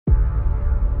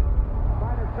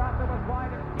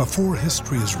Before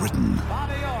history is written,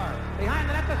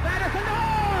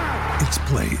 it's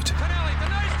played.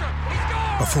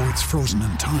 Before it's frozen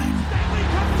in time,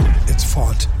 it's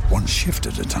fought one shift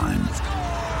at a time.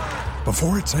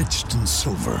 Before it's etched in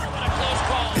silver,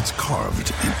 it's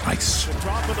carved in ice.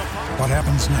 What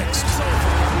happens next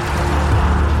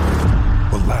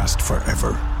will last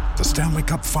forever. The Stanley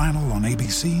Cup Final on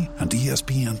ABC and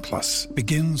ESPN Plus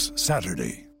begins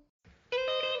Saturday.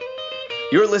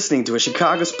 You're listening to a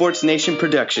Chicago Sports Nation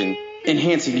production,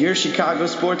 enhancing your Chicago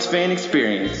sports fan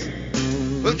experience.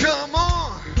 Well, come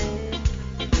on,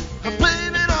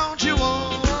 baby, don't you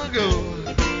wanna go?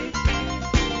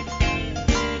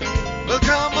 Well,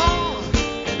 come on,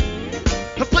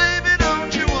 baby,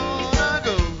 don't you wanna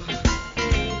go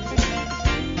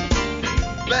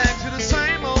back to the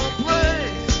same old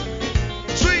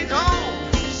place, sweet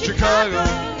home,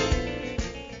 Chicago.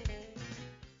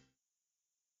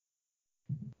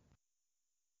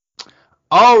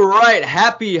 All right,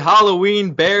 happy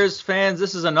Halloween, Bears fans.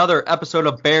 This is another episode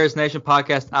of Bears Nation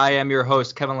Podcast. I am your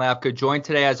host, Kevin Lapka, joined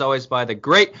today, as always, by the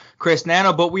great Chris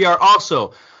Nano, but we are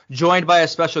also joined by a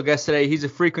special guest today. He's a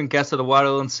frequent guest of the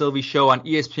Waddle and Sylvie Show on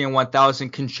ESPN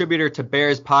 1000, contributor to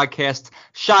Bears podcasts,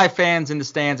 Shy Fans in the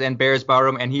Stands, and Bears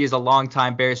Barroom, and he is a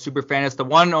longtime Bears super fan. It's the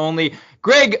one and only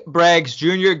Greg Braggs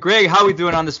Jr. Greg, how are we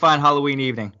doing on this fine Halloween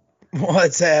evening?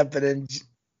 What's happening?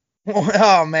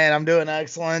 Oh, man, I'm doing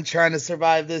excellent. Trying to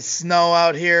survive this snow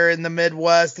out here in the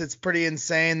Midwest. It's pretty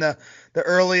insane. The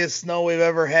earliest snow we've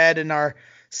ever had in our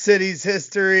city's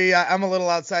history. I'm a little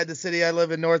outside the city. I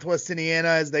live in Northwest Indiana,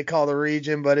 as they call the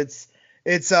region, but it's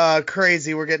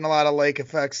crazy. We're getting a lot of lake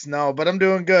effect snow, but I'm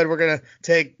doing good. We're going to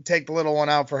take the little one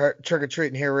out for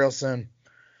trick-or-treating here real soon.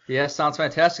 Yeah, sounds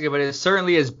fantastic, but it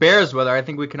certainly is Bears weather. I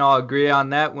think we can all agree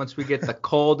on that. Once we get the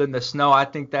cold and the snow, I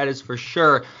think that is for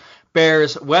sure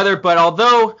Bears weather. But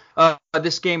although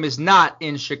this game is not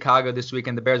in Chicago this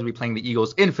weekend, the Bears will be playing the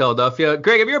Eagles in Philadelphia.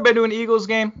 Greg, have you ever been to an Eagles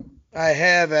game? I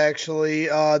have, actually.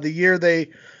 The year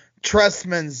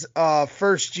Trestman's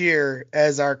first year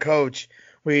as our coach,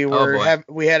 we had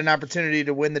an opportunity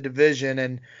to win the division,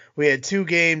 and we had two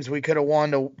games we could have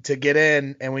won to get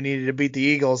in, and we needed to beat the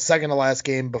Eagles. Second to last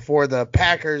game before the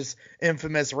Packers'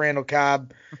 infamous Randall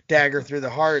Cobb dagger through the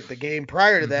heart. The game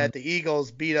prior to that, the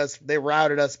Eagles beat us. They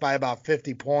routed us by about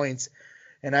 50 points,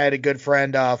 and I had a good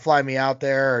friend fly me out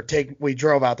there, we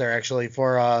drove out there actually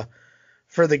for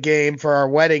the game for our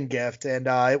wedding gift, and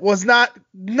it was not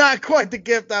quite the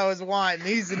gift I was wanting.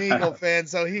 He's an Eagle fan,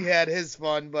 so he had his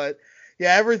fun, but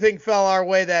yeah, everything fell our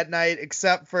way that night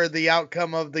except for the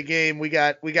outcome of the game. We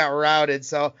got routed,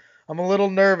 so I'm a little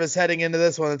nervous heading into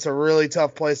this one. It's a really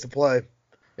tough place to play.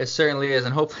 It certainly is,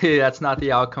 and hopefully that's not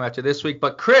the outcome after this week.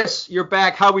 But Chris, you're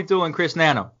back. How we doing, Chris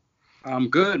Nano? I'm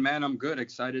good, man. I'm good.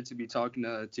 Excited to be talking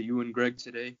to you and Greg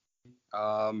today.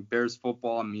 Bears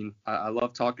football. I mean, I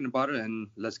love talking about it, and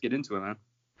let's get into it, man.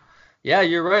 Yeah,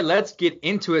 you're right. Let's get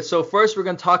into it. So first, we're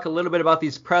going to talk a little bit about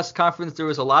these press conferences. There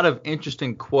was a lot of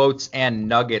interesting quotes and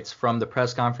nuggets from the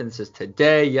press conferences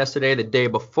today, yesterday, the day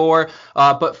before.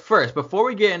 But first, before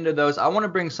we get into those, I want to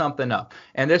bring something up.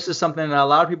 And this is something that a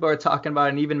lot of people are talking about,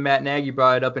 and even Matt Nagy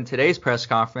brought it up in today's press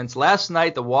conference. Last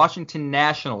night, the Washington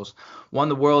Nationals won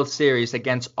the World Series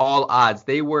against all odds.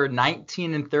 They were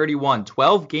 19-31,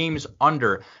 12 games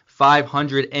under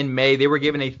 500 in May. They were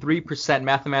given a 3%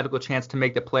 mathematical chance to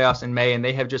make the playoffs in May, and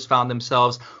they have just found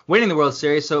themselves winning the World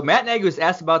Series. So Matt Nagy was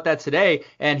asked about that today,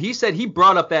 and he said he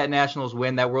brought up that Nationals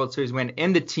win, that World Series win,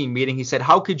 in the team meeting. He said,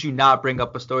 how could you not bring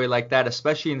up a story like that,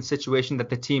 especially in the situation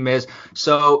that the team is?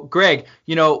 So, Greg,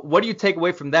 what do you take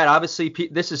away from that? Obviously,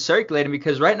 this is circulating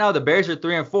because right now the Bears are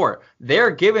 3-4. They're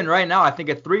given right now, I think,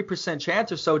 a 3%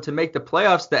 chance or so to make the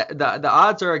playoffs. The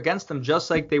odds are against them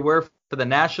just like they were for the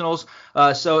Nationals.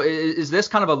 So is this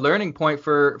kind of a learning point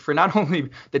for not only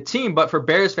the team, but for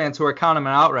Bears fans who are counting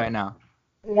them out right now?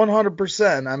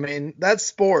 100%. I mean, that's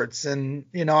sports. And,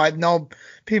 I know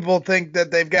people think that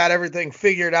they've got everything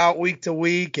figured out week to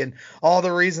week and all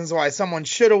the reasons why someone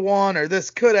should have won or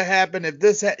this could have happened if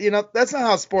this, that's not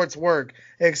how sports work.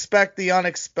 Expect the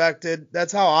unexpected.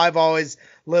 That's how I've always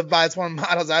lived by. It's one of the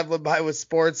models I've lived by with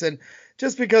sports. And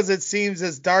just because it seems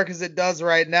as dark as it does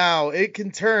right now, it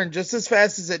can turn just as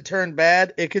fast as it turned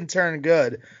bad. It can turn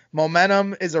good.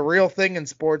 Momentum is a real thing in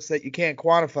sports that you can't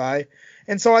quantify.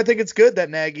 And so I think it's good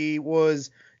that Nagy was,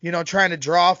 trying to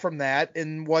draw from that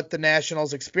in what the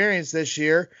Nationals experienced this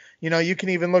year. You can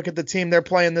even look at the team they're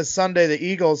playing this Sunday, the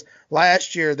Eagles.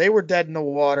 Last year, they were dead in the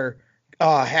water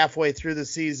halfway through the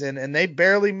season, and they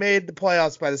barely made the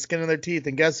playoffs by the skin of their teeth.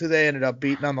 And guess who they ended up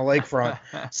beating on the lakefront?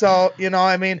 So,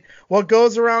 I mean, what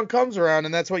goes around comes around,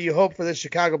 and that's what you hope for this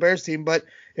Chicago Bears team. But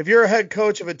if you're a head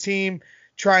coach of a team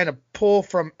trying to pull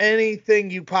from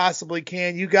anything you possibly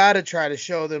can, you got to try to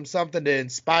show them something to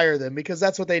inspire them, because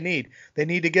that's what they need. They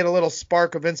need to get a little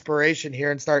spark of inspiration here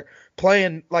and start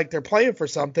playing like they're playing for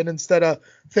something instead of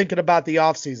thinking about the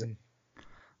offseason.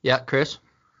 Yeah, Chris?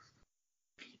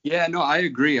 Yeah, no, I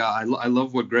agree. I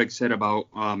love what Greg said about,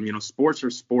 sports are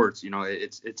sports. You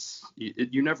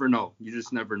never know. You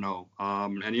just never know.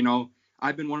 And,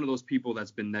 I've been one of those people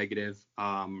that's been negative,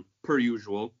 per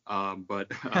usual.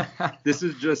 But this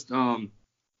is just,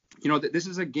 this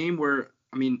is a game where,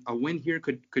 I mean, a win here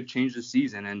could change the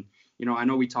season. And, I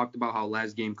know we talked about how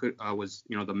last game was,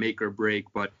 the make or break.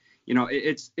 But,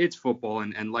 it's football.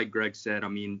 And like Greg said, I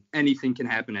mean, anything can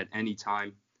happen at any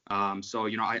time. So,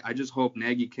 I just hope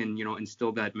Nagy can,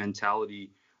 instill that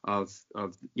mentality of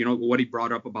what he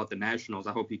brought up about the Nationals.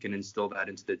 I hope he can instill that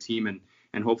into the team,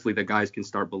 and hopefully the guys can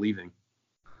start believing.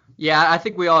 Yeah, I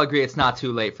think we all agree it's not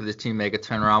too late for this team to make a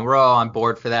turnaround. We're all on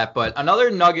board for that. But another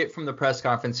nugget from the press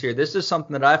conference here. This is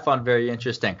something that I found very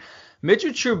interesting.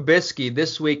 Mitchell Trubisky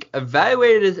this week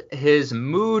evaluated his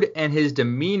mood and his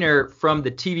demeanor from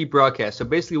the TV broadcast. So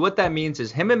basically what that means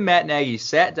is him and Matt Nagy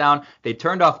sat down, they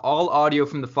turned off all audio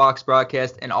from the Fox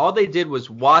broadcast, and all they did was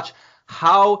watch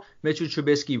how Mitchell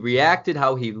Trubisky reacted,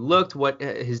 how he looked, what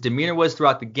his demeanor was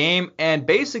throughout the game, and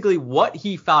basically what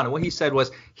he found and what he said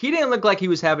was he didn't look like he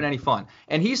was having any fun.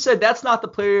 And he said that's not the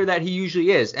player that he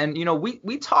usually is. And,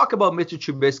 we talk about Mitchell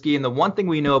Trubisky, and the one thing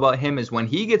we know about him is when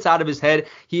he gets out of his head,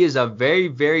 he is a very,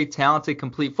 very talented,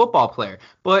 complete football player.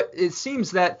 But it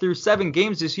seems that through 7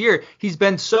 games this year, he's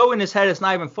been so in his head it's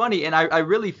not even funny, and I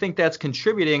really think that's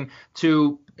contributing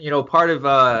to part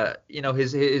of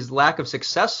his lack of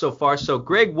success so far. So,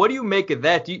 Greg, what do you make of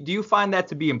that? Do you find that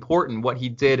to be important, what he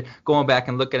did, going back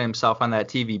and looking at himself on that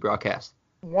TV broadcast?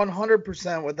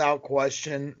 100% without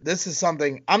question. This is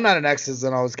something, I'm not an X's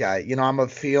and O's guy. I'm a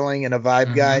feeling and a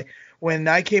vibe guy. When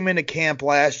I came into camp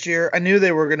last year, I knew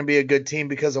they were going to be a good team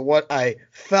because of what I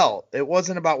felt. It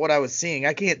wasn't about what I was seeing.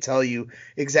 I can't tell you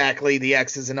exactly the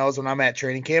X's and O's when I'm at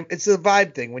training camp. It's a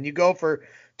vibe thing. When you go for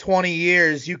 20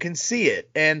 years, you can see it.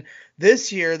 And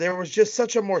this year, there was just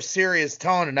such a more serious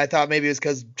tone, and I thought maybe it was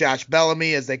because Josh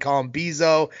Bellamy, as they call him,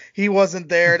 Bezo, he wasn't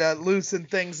there to loosen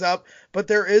things up. But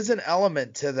there is an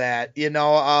element to that.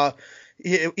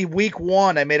 Week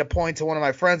 1, I made a point to one of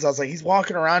my friends. I was like, he's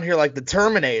walking around here like the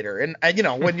Terminator. And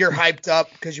when you're hyped up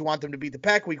because you want them to beat the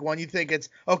Pack week 1, you think it's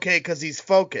okay because he's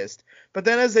focused. But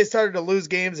then as they started to lose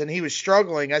games and he was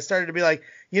struggling, I started to be like,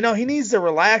 he needs to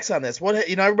relax on this.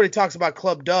 Everybody talks about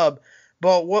Club Dub,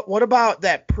 but what about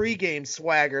that pregame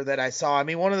swagger that I saw? I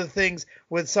mean, one of the things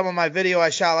with some of my video I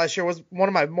shot last year was one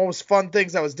of my most fun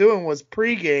things I was doing was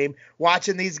pregame,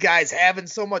 watching these guys having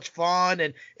so much fun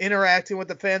and interacting with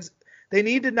the fans. They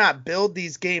need to not build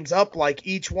these games up like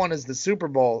each one is the Super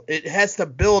Bowl. It has to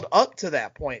build up to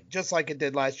that point, just like it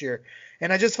did last year.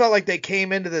 And I just felt like they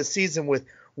came into the season with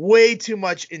way too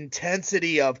much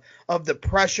intensity of the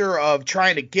pressure of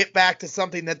trying to get back to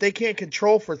something that they can't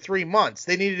control for 3 months.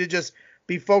 They needed to just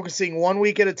be focusing 1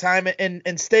 week at a time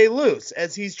and stay loose,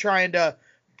 as he's trying to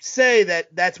say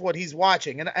that's what he's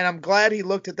watching. And I'm glad he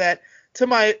looked at that. To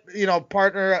my,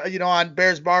 partner, on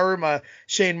Bears Barroom,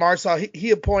 Shane Marsall,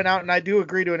 he'll point out, and I do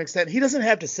agree to an extent, he doesn't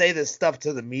have to say this stuff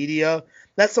to the media.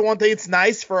 That's the one thing. It's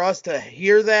nice for us to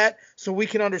hear that so we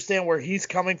can understand where he's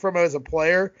coming from as a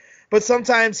player. But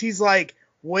sometimes he's like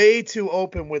way too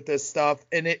open with this stuff,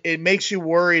 and it makes you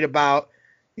worried about,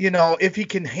 if he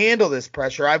can handle this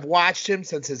pressure. I've watched him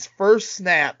since his first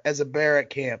snap as a Bear at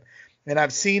camp, and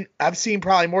I've seen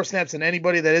probably more snaps than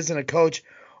anybody that isn't a coach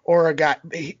or a guy.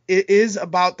 It is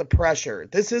about the pressure.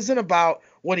 This isn't about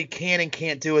what he can and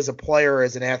can't do as a player or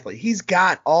as an athlete. He's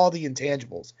got all the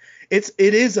intangibles. It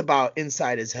is about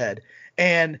inside his head.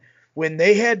 And when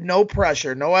they had no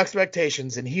pressure, no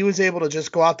expectations, and he was able to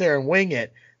just go out there and wing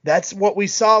it, that's what we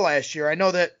saw last year. I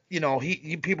know that,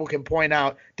 people can point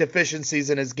out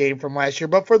deficiencies in his game from last year,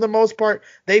 but for the most part,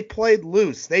 they played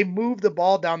loose. They moved the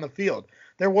ball down the field.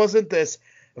 There wasn't this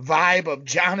vibe of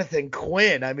Jonathan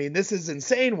Quinn. I mean, this is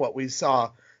insane what we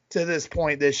saw to this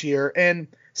point this year. And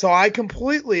so I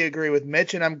completely agree with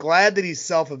Mitch, and I'm glad that he's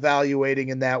self-evaluating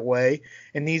in that way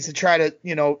and needs to try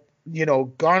to,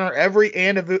 garner every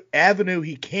avenue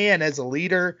he can as a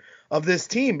leader of this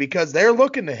team, because they're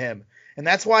looking to him. And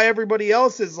that's why everybody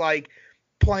else is like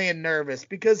playing nervous,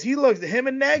 because him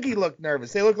and Nagy look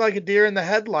nervous. They look like a deer in the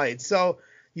headlights. So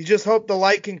you just hope the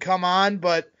light can come on,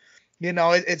 but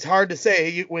it's hard to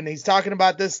say. When he's talking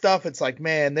about this stuff, it's like,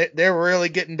 man, they're really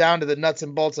getting down to the nuts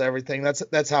and bolts of everything.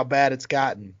 That's how bad it's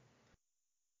gotten.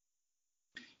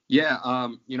 Yeah,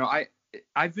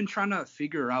 I've been trying to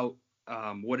figure out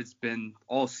what it's been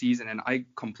all season, and I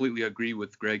completely agree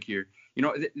with Greg here.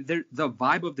 The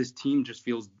vibe of this team just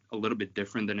feels a little bit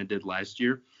different than it did last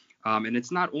year. And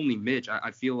it's not only Mitch.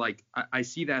 I feel like I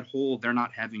see that whole they're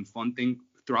not having fun thing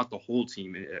throughout the whole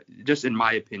team, just in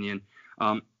my opinion.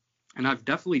 And I've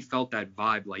definitely felt that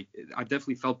vibe. Like, I've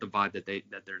definitely felt the vibe that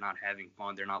they're not having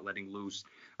fun, they're not letting loose.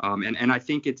 And I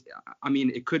think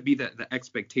it could be the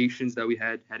expectations that we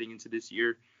had heading into this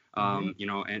year.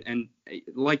 And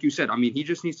like you said, he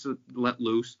just needs to let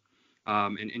loose.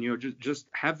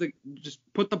 Just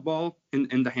put the ball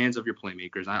in the hands of your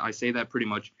playmakers. I say that pretty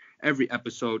much every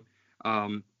episode.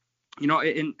 And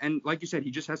like you said,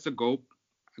 he just has to go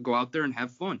out there and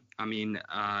have fun.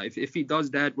 If he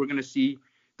does that, we're gonna see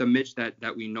the Mitch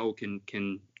that we know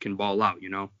can ball out.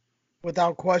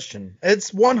 Without question. It's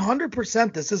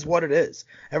 100%. This is what it is.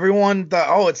 Everyone,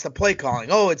 it's the play calling.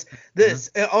 Oh, it's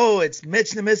this. Oh, it's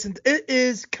Mitch the missing. It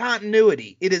is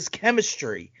continuity. It is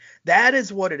chemistry. That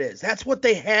is what it is. That's what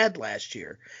they had last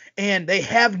year. And they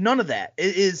have none of that.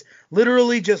 It is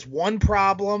literally just one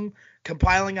problem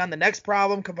compiling on the next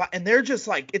problem. And they're just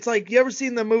like, it's like, you ever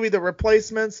seen the movie The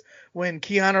Replacements when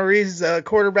Keanu Reeves,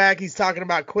 quarterback, he's talking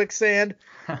about quicksand?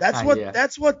 That's what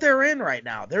that's what they're in right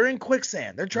now. They're in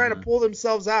quicksand. They're trying to pull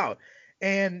themselves out.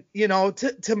 And,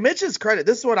 to Mitch's credit,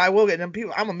 this is what I will get.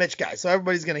 And I'm a Mitch guy, so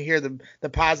everybody's going to hear the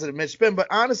positive Mitch spin. But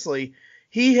honestly,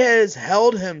 he has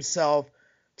held himself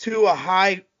to a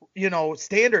high,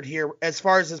 standard here as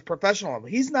far as his professional level.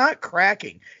 He's not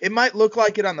cracking. It might look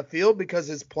like it on the field because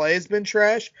his play has been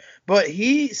trash, but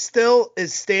he still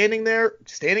is standing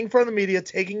in front of the media,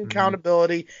 taking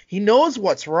accountability. He knows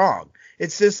what's wrong.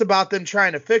 It's just about them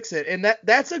trying to fix it. And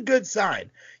that's a good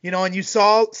sign, and you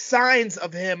saw signs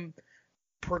of him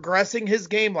progressing his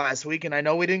game last week. And I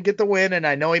know we didn't get the win, and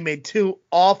I know he made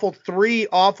three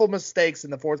awful mistakes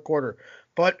in the fourth quarter.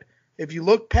 But if you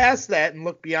look past that and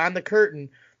look beyond the curtain,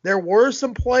 there were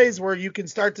some plays where you can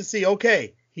start to see,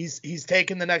 okay, he's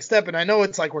taken the next step. And I know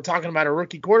it's like we're talking about a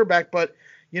rookie quarterback, but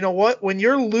you know what? When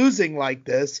you're losing like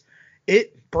this,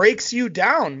 it breaks you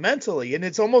down mentally, and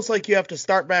it's almost like you have to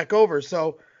start back over.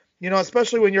 So,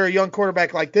 especially when you're a young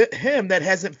quarterback like him that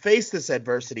hasn't faced this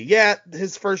adversity. Yeah,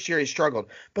 his first year he struggled,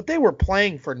 but they were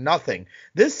playing for nothing.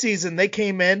 This season they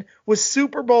came in with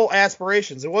Super Bowl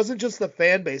aspirations. It wasn't just the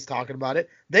fan base talking about it.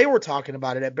 They were talking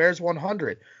about it at Bears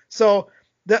 100. So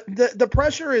the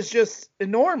pressure is just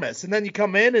enormous. And then you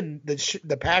come in and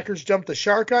the Packers jump the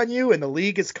shark on you, and the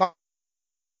league is caught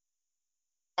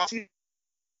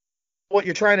what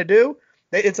you're trying to do.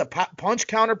 It's a punch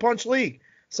counter punch league.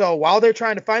 So while they're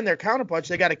trying to find their counter punch,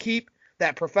 they got to keep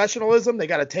that professionalism. They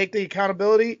got to take the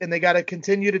accountability, and they got to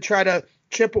continue to try to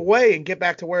chip away and get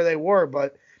back to where they were.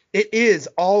 But it is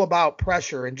all about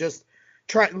pressure and just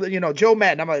try. Joe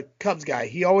Madden, I'm a Cubs guy.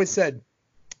 He always said,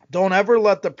 don't ever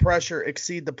let the pressure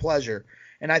exceed the pleasure.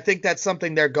 And I think that's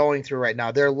something they're going through right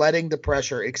now. They're letting the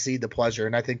pressure exceed the pleasure,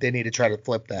 and I think they need to try to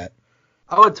flip that.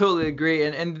 I would totally agree.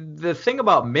 And the thing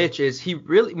about Mitch is he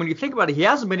really, when you think about it, he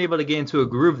hasn't been able to get into a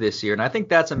groove this year. And I think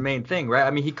that's a main thing,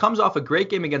 right? He comes off a great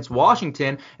game against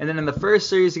Washington, and then in the first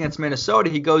series against Minnesota,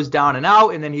 he goes down and out,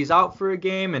 and then he's out for a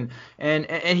game. And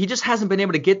he just hasn't been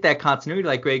able to get that continuity,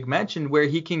 like Greg mentioned, where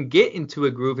he can get into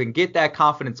a groove and get that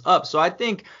confidence up. So I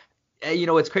think,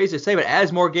 it's crazy to say, but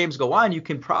as more games go on, you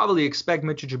can probably expect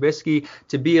Mitchell Trubisky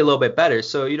to be a little bit better.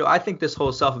 So, I think this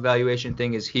whole self-evaluation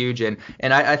thing is huge. And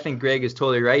I think Greg is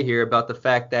totally right here about the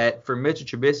fact that for Mitchell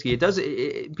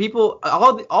Trubisky, people,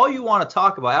 all you want to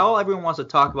talk about, all everyone wants to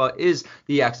talk about is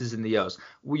the X's and the O's.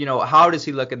 How does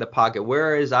he look in the pocket?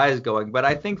 Where are his eyes going? But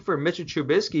I think for Mitchell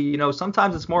Trubisky,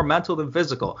 sometimes it's more mental than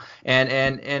physical.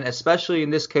 And especially in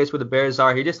this case where the Bears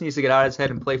are, he just needs to get out of his head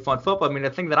and play fun football. the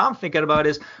thing that I'm thinking about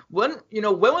is when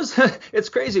was it's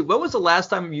crazy. When was the last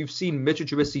time you've seen Mitchell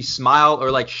Trubisky smile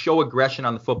or show aggression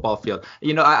on the football field?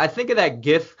 I think of that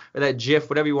GIF or that GIF,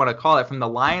 whatever you want to call it, from the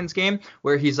Lions game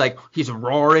where he's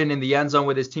roaring in the end zone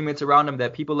with his teammates around him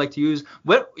that people like to use.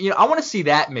 I want to see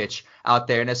that Mitch out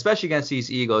there, and especially against these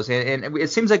Eagles. And it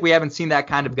seems like we haven't seen that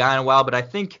kind of guy in a while, but I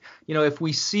think, if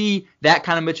we see that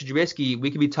kind of Mitchell Trubisky, we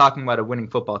could be talking about a winning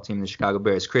football team in the Chicago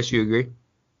Bears. Chris, you agree?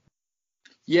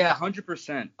 Yeah,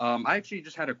 100%. I actually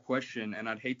just had a question, and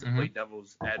I'd hate to play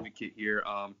devil's advocate here.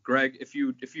 Greg, if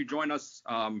you join us,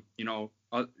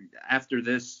 after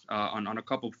this on a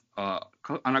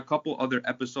couple other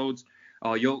episodes,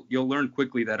 you'll learn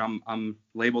quickly that I'm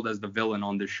labeled as the villain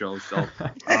on this show. So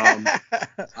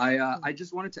I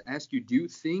just wanted to ask you, do you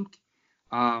think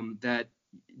that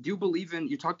do you believe in?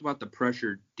 You talked about the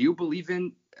pressure. Do you believe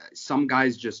in some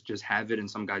guys just have it and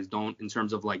some guys don't in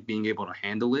terms of like being able to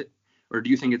handle it? Or do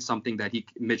you think it's something that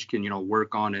Mitch can,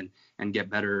 work on and get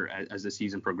better as the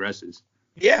season progresses?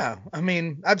 Yeah, I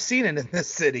mean, I've seen it in this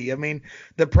city. I mean,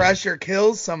 the pressure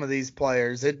kills some of these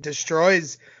players. It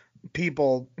destroys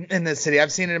people in this city.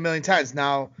 I've seen it a million times.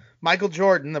 Now, Michael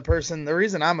Jordan, the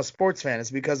reason I'm a sports fan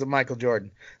is because of Michael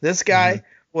Jordan. This guy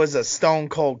was a stone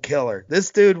cold killer.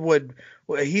 This dude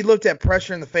he looked at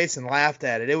pressure in the face and laughed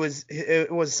at it. It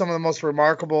was some of the most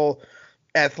remarkable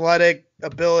athletic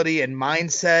ability and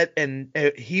mindset, and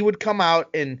he would come out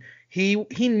and he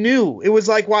knew. It was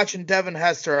like watching Devin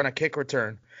Hester on a kick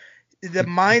return. The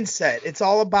mindset, it's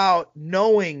all about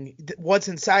knowing what's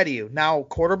inside of you. Now,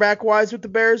 quarterback-wise with the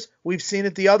Bears, we've seen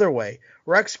it the other way.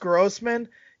 Rex Grossman,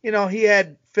 he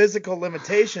had physical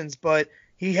limitations, but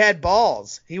he had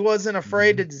balls. He wasn't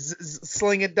afraid to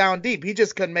sling it down deep. He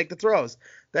just couldn't make the throws.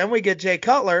 Then we get Jay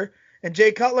Cutler, and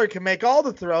Jay Cutler can make all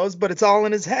the throws, but it's all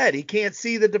in his head. He can't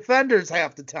see the defenders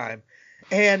half the time.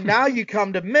 And now you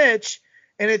come to Mitch,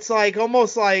 and it's like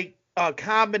almost like a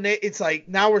combination. It's like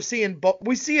now we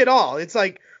see it all. It's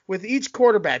like with each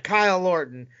quarterback, Kyle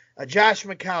Orton, Josh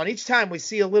McCown, each time we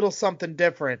see a little something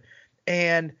different.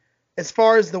 And as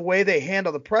far as the way they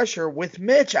handle the pressure with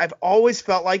Mitch, I've always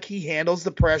felt like he handles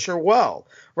the pressure well.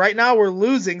 Right now we're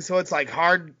losing, so it's like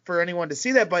hard for anyone to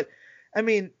see that. But I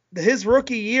mean, his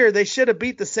rookie year, they should have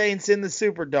beat the Saints in the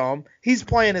Superdome. He's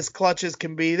playing as clutch as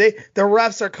can be. The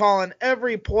refs are calling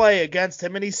every play against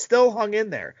him, and he still hung in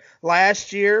there.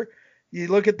 Last year, you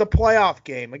look at the playoff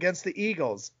game against the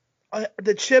Eagles.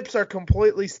 The chips are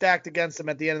completely stacked against him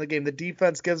at the end of the game. The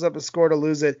defense gives up a score to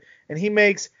lose it, and he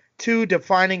makes 2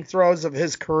 defining throws of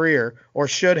his career, or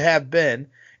should have been,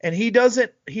 and he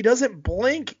doesn't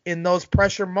blink in those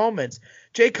pressure moments.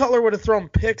 Jay Cutler would have thrown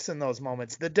picks in those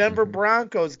moments. The Denver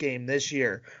Broncos game this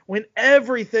year, when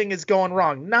everything is going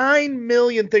wrong, 9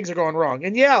 million things are going wrong,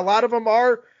 and yeah, a lot of them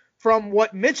are from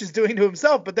what Mitch is doing to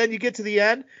himself, but then you get to the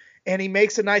end, and he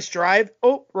makes a nice drive.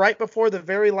 Oh, right before the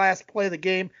very last play of the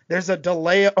game, there's a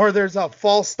delay or there's a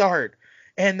false start.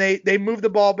 And they move the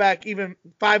ball back even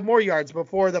 5 more yards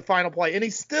before the final play, and he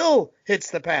still hits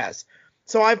the pass.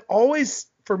 So I've always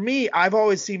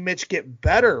seen Mitch get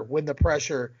better when the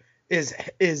pressure is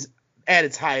at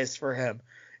its highest for him.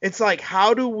 It's like,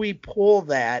 how do we pull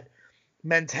that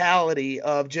mentality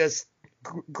of just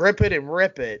grip it and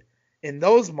rip it in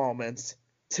those moments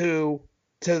to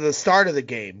the start of the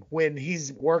game when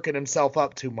he's working himself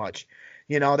up too much?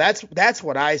 That's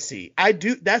what I see.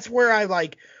 That's where I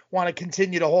want to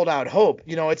continue to hold out hope.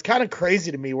 It's kind of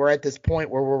crazy to me. We're at this point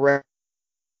where we're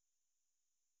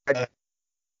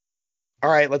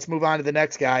all right, let's move on to the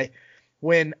next guy.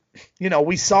 When,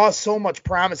 we saw so much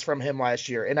promise from him last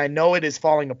year, and I know it is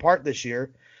falling apart this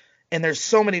year, and there's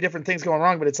so many different things going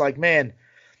wrong, but it's like, man,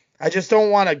 I just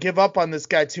don't want to give up on this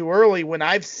guy too early when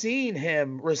I've seen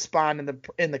him respond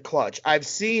in the clutch. I've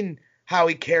seen how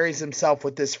he carries himself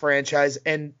with this franchise,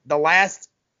 and the last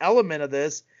element of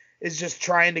this is just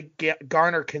trying to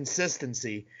garner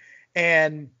consistency.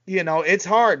 And, it's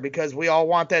hard because we all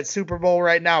want that Super Bowl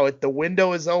right now. The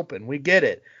window is open. We get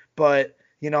it. But,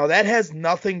 that has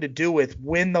nothing to do with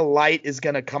when the light is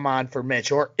going to come on for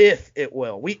Mitch, or if it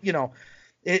will. We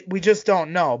just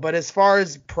don't know. But as far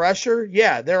as pressure,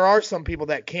 yeah, there are some people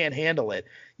that can't handle it.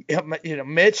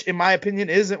 Mitch, in my opinion,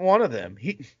 isn't one of them.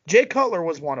 Jay Cutler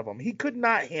was one of them. He could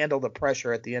not handle the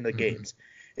pressure at the end of games.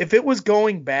 If it was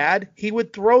going bad, he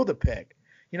would throw the pick.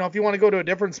 If you want to go to a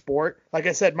different sport, like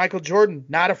I said, Michael Jordan,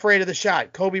 not afraid of the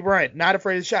shot. Kobe Bryant, not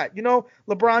afraid of the shot.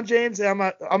 LeBron James, I'm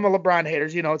a LeBron hater,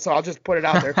 so I'll just put it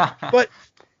out there.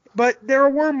 But there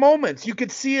were moments you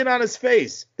could see it on his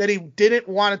face that he didn't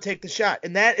want to take the shot.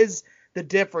 And that is the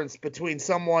difference between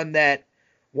someone that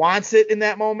wants it in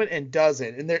that moment and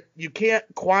doesn't. And you can't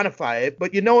quantify it,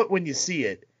 but you know it when you see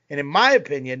it. And in my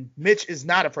opinion, Mitch is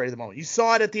not afraid of the moment. You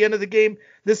saw it at the end of the game,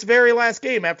 this very last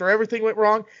game. After everything went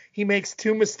wrong, he makes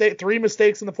 3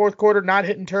 mistakes in the fourth quarter, not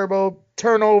hitting turbo,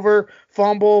 turnover,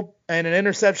 fumble, and an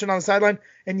interception on the sideline.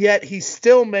 And yet he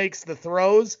still makes the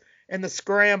throws and the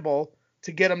scramble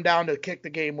to get him down to kick the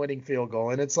game-winning field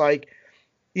goal. And it's like,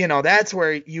 that's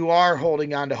where you are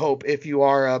holding on to hope if you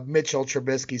are a Mitchell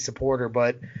Trubisky supporter.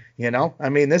 But,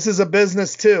 this is a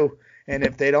business too. And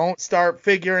if they don't start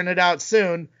figuring it out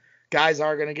soon, guys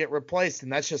are going to get replaced,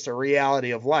 and that's just a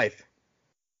reality of life.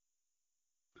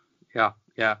 Yeah.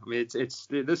 I mean, it's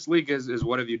this league is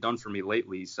what have you done for me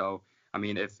lately? So, I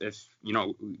mean, if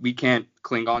we can't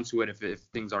cling on to it if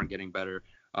things aren't getting better.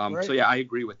 Right. So yeah, I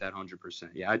agree with that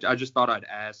 100%. Yeah, I just thought I'd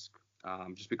ask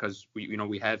just because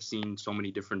we have seen so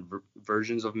many different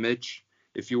versions of Mitch,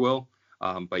 if you will.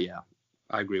 But yeah,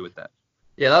 I agree with that.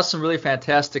 Yeah, that's some really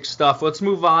fantastic stuff. Let's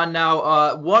move on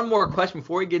now. One more question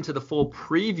before we get into the full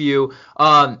preview.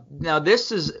 Now,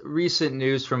 this is recent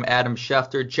news from Adam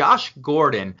Schefter. Josh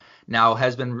Gordon now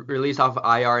has been released off of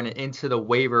IR and into the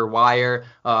waiver wire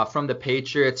from the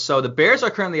Patriots. So the Bears are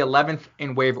currently 11th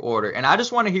in waiver order. And I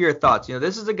just want to hear your thoughts.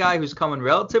 This is a guy who's coming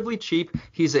relatively cheap.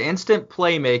 He's an instant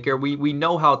playmaker. We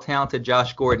know how talented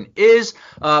Josh Gordon is,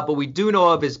 but we do know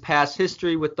of his past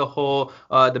history with the whole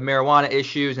the marijuana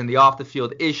issues and the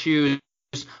off-the-field issues.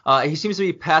 He seems to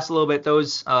be past a little bit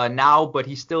those now, but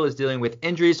he still is dealing with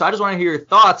injuries. So I just want to hear your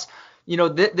thoughts.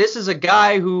 This is a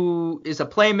guy who is a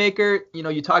playmaker.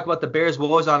 You talk about the Bears'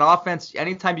 woes on offense.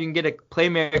 Anytime you can get a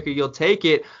playmaker, you'll take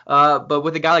it. But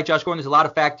with a guy like Josh Gordon, there's a lot to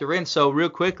factor in. So real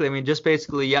quickly, just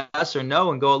basically yes or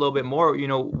no and go a little bit more.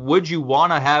 Would you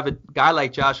want to have a guy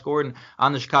like Josh Gordon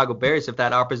on the Chicago Bears if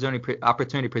that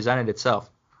opportunity presented itself?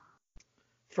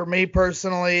 For me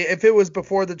personally, if it was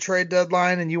before the trade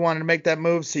deadline and you wanted to make that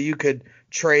move so you could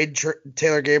trade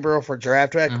Taylor Gabriel for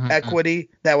draft equity,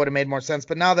 that would have made more sense.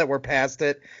 But now that we're past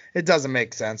it, it doesn't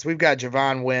make sense. We've got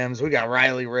Javon Wims, we got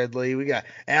Riley Ridley, we got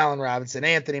Allen Robinson,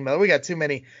 Anthony Miller. We got too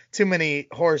many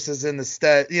horses in the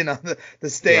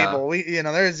stable.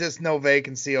 Yeah. There's just no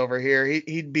vacancy over here.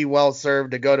 He'd be well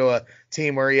served to go to a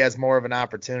team where he has more of an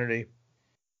opportunity.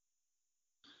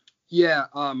 Yeah,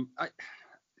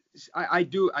 I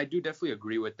do definitely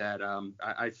agree with that.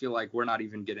 I feel like we're not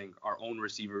even getting our own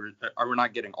receivers, or we're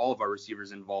not getting all of our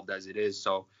receivers involved as it is.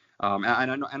 So,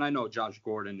 and I know Josh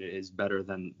Gordon is better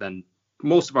than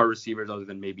most of our receivers, other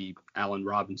than maybe Allen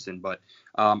Robinson. But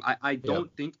I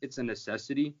don't think it's a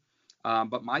necessity.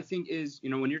 But my thing is,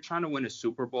 when you're trying to win a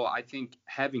Super Bowl, I think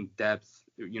having depth,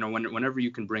 whenever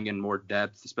you can bring in more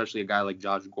depth, especially a guy like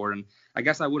Josh Gordon, I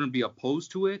guess I wouldn't be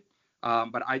opposed to it.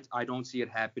 But I don't see it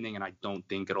happening, and I don't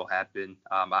think it'll happen.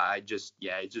 It just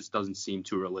doesn't seem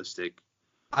too realistic.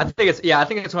 I think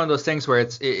it's one of those things where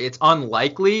it's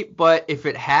unlikely, but if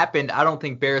it happened, I don't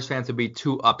think Bears fans would be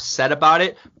too upset about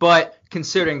it. But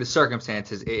considering the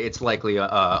circumstances, it's likely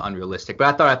unrealistic.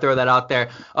 But I thought I'd throw that out there.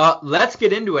 Let's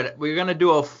get into it. We're going to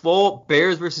do a full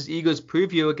Bears versus Eagles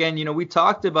preview. Again, we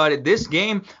talked about it. This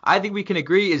game, I think we can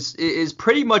agree, is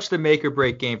pretty much the make or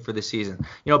break game for the season.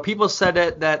 People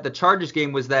said that the Chargers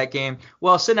game was that game.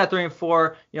 Well, sitting at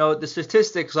 3-4, the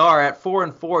statistics are at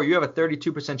 4-4, you have a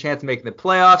 32% chance of making the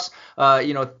playoffs. 3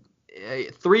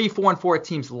 4-4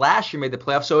 teams last year made the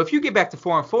playoffs. So if you get back to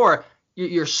 4-4,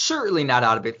 you're certainly not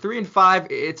out of it. 3-5,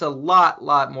 it's a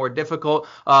lot more difficult.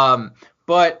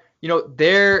 But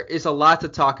there is a lot to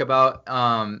talk about.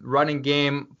 Running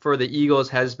game for the Eagles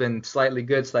has been slightly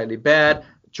good, slightly bad.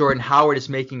 Jordan Howard is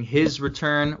making his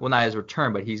return. Well, not his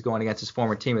return, but he's going against his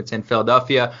former team. It's in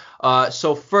Philadelphia.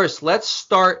 So first, let's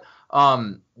start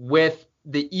with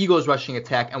the Eagles rushing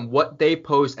attack and what they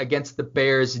posed against the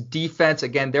Bears defense.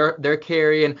 Again, they're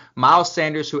carrying Miles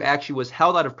Sanders, who actually was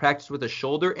held out of practice with a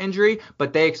shoulder injury,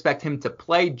 but they expect him to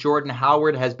play. Jordan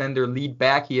Howard has been their lead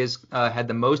back. He has had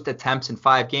the most attempts in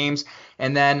 5 games.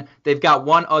 And then they've got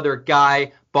one other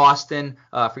guy, Boston,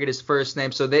 forget his first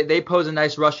name. So they pose a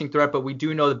nice rushing threat, but we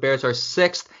do know the Bears are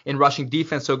 6th in rushing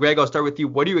defense. So, Greg, I'll start with you.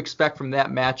 What do you expect from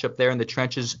that matchup there in the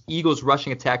trenches, Eagles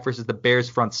rushing attack versus the Bears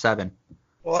front 7?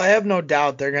 Well, I have no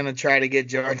doubt they're going to try to get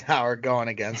Jordan Howard going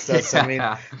against us. I mean,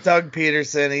 Doug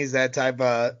Peterson, he's that type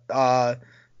of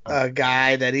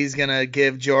guy that he's going to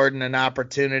give Jordan an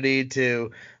opportunity to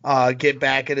get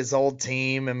back at his old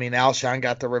team. I mean, Alshon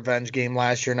got the revenge game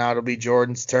last year. Now it'll be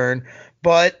Jordan's turn.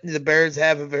 But the Bears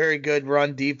have a very good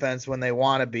run defense when they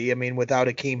want to be. I mean, without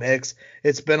Akeem Hicks,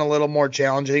 it's been a little more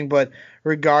challenging. But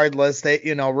regardless,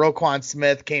 Roquan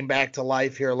Smith came back to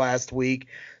life here last week.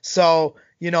 So,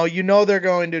 they're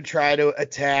going to try to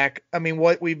attack. I mean,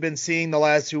 what we've been seeing the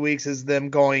last 2 weeks is them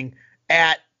going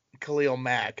at Khalil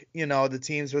Mack. The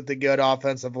teams with the good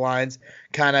offensive lines,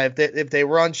 kind of if they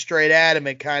run straight at him,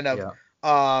 it kind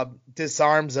of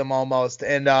disarms him almost.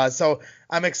 And so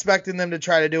I'm expecting them to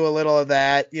try to do a little of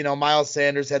that. Miles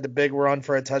Sanders had the big run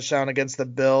for a touchdown against the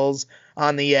Bills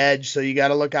on the edge, so you got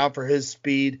to look out for his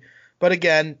speed. But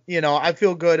again, I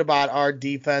feel good about our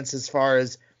defense as far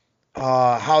as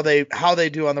how they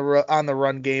do on the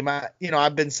run game.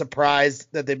 I've been surprised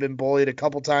that they've been bullied a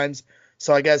couple times.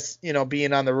 So I guess,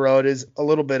 being on the road is a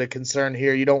little bit of concern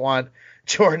here. You don't want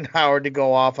Jordan Howard to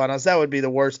go off on us. That would be the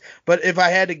worst. But if I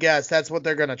had to guess, that's what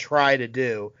they're going to try to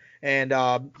do, And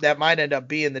that might end up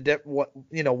being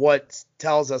what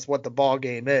tells us what the ball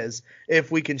game is.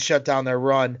 If we can shut down their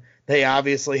run, they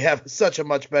obviously have such a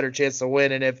much better chance to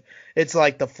win. And if it's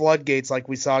like the floodgates like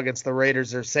we saw against the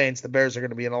Raiders or Saints, the Bears are going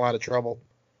to be in a lot of trouble.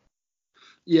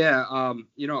 Yeah,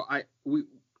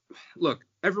 look,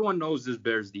 everyone knows this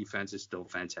Bears defense is still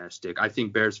fantastic. I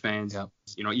think Bears fans,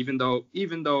 even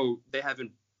though they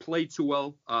haven't played too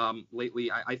well lately,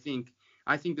 I think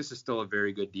this is still a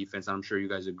very good defense. I'm sure you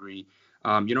guys agree.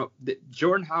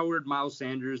 Jordan Howard, Miles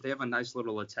Sanders, they have a nice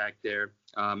little attack there.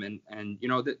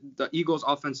 The Eagles'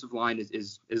 offensive line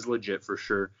is legit for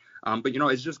sure. But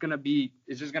it's just gonna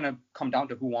come down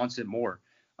to who wants it more.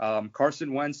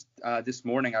 Carson Wentz, this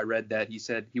morning I read that he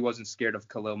said he wasn't scared of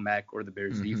Khalil Mack or the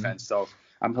Bears defense. So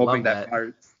I'm hoping that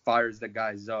fires the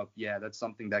guys up. Yeah, that's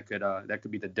something that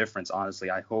could be the difference.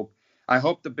 Honestly, I hope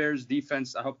the Bears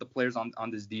defense, I hope the players on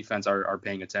this defense are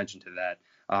paying attention to that.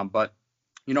 But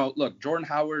look, Jordan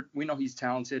Howard, we know he's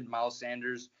talented. Miles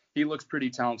Sanders, he looks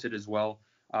pretty talented as well.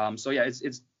 So yeah,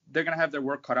 it's they're gonna have their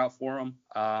work cut out for them.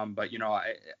 But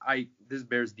this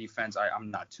Bears defense, I'm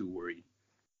not too worried.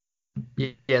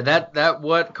 Yeah, that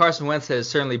what Carson Wentz says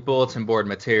is certainly bulletin board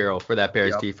material for that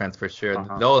Bears defense for sure.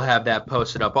 They'll have that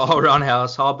posted up all around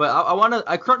Halas Hall. But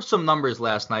I crunched some numbers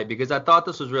last night because I thought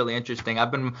this was really interesting. I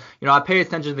pay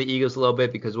attention to the Eagles a little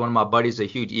bit because one of my buddies is a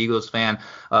huge Eagles fan,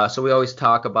 so we always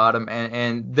talk about them.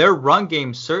 And their run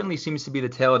game certainly seems to be the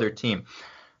tail of their team.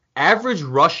 Average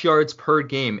rush yards per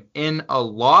game in a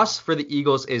loss for the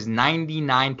Eagles is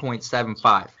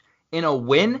 99.75. In a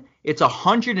win, it's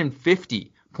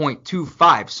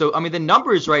 150.25. So, I mean, the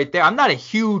numbers right there, I'm not a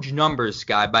huge numbers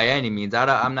guy by any means.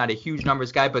 I'm not a huge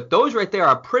numbers guy, but those right there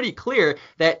are pretty clear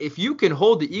that if you can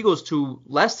hold the Eagles to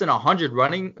less than 100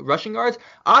 rushing yards,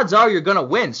 odds are you're going to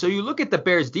win. So you look at the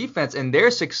Bears defense and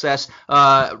their success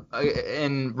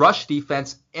in rush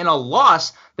defense. In a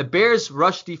loss, the Bears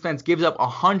rush defense gives up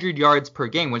 100 yards per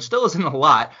game, which still isn't a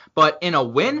lot, but in a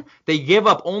win, they give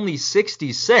up only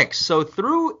 66. So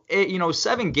through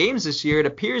 7 games this year, it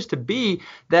appears to be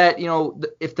that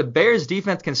if the Bears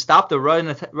defense can stop the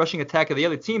rushing attack of the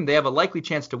other team, they have a likely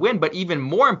chance to win. But even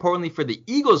more importantly for the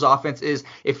Eagles offense is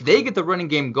if they get the running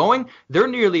game going, they're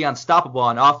nearly unstoppable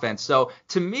on offense. So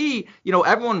to me,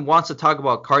 everyone wants to talk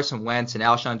about Carson Wentz and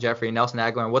Alshon Jeffrey and Nelson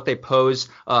Agholor and what they pose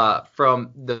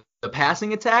from the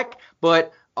passing attack,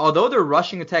 but although their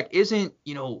rushing attack isn't,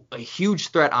 a huge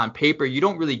threat on paper, you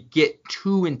don't really get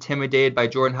too intimidated by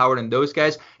Jordan Howard and those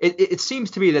guys. It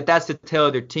seems to be that that's the tail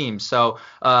of their team. So,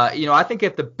 I think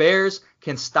if the Bears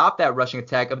can stop that rushing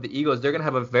attack of the Eagles, they're going to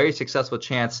have a very successful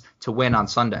chance to win on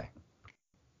Sunday.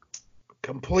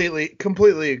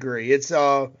 Completely agree. It's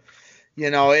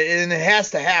and it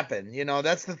has to happen.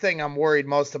 That's the thing I'm worried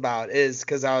most about is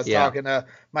because I was talking to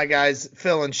my guys,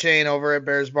 Phil and Shane over at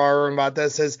Bears Bar Room about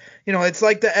this is, it's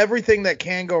like everything that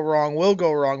can go wrong will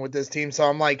go wrong with this team. So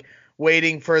I'm like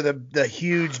waiting for the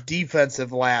huge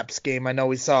defensive lapse game. I know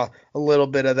we saw a little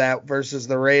bit of that versus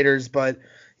the Raiders, but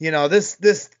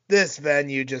this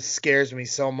venue just scares me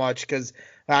so much because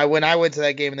when I went to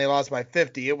that game and they lost by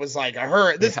 50, it was like a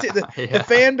hurricane. The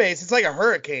fan base, it's like a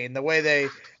hurricane. The way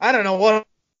I don't know what.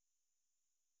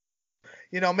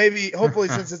 Maybe hopefully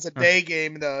since it's a day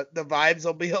game, the vibes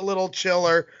will be a little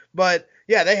chiller. But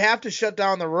yeah, they have to shut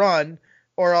down the run,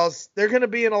 or else they're going to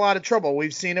be in a lot of trouble.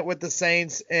 We've seen it with the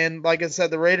Saints, and like I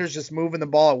said, the Raiders just moving the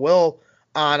ball at will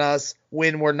on us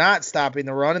when we're not stopping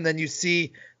the run. And then you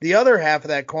see the other half of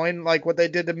that coin, like what they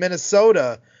did to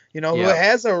Minnesota. Who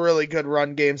has a really good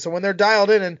run game. So when they're dialed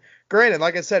in, and granted,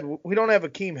 like I said, we don't have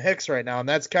Akeem Hicks right now, and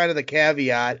that's kind of the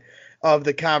caveat of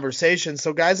the conversation.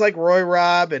 So guys like Roy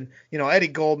Robb and, Eddie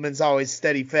Goldman's always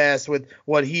steady fast with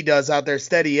what he does out there,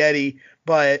 steady Eddie.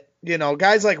 But,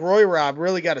 guys like Roy Robb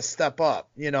really got to step up.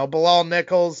 Bilal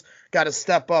Nichols got to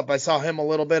step up. I saw him a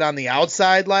little bit on the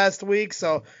outside last week.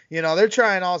 So, they're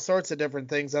trying all sorts of different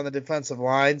things on the defensive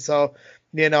line. So,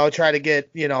 try to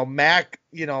get, Mac,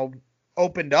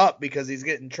 opened up because he's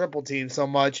getting triple teamed so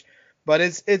much, but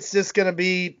it's just going to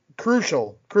be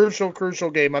crucial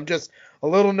game. I'm just a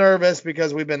little nervous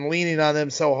because we've been leaning on them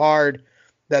so hard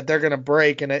that they're going to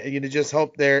break, and you just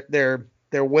hope their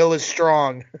will is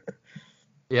strong.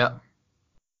 Yeah.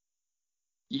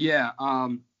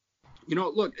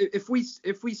 Look, if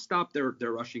we stop their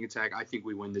rushing attack, I think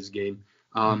we win this game.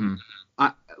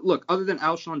 Look, other than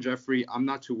Alshon Jeffrey, I'm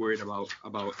not too worried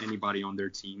about anybody on their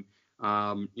team.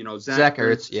 Zach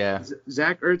Ertz.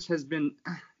 Zach Ertz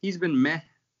he's been meh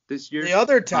this year. The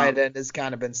other tight end has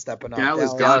kind of been stepping up.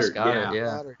 Dallas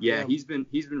Goedert. Yeah. He's been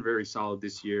very solid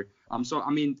this year. So I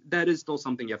mean, that is still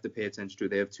something you have to pay attention to.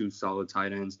 They have 2 solid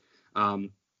tight ends.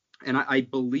 And I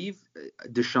believe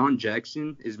Deshaun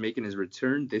Jackson is making his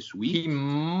return this week. He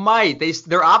might.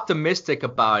 They're optimistic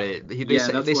about it.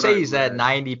 They say he's at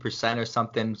 90% or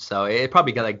something, so it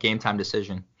probably got a game time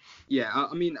decision. Yeah,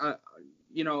 I mean, a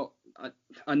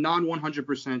non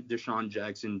 100% Deshaun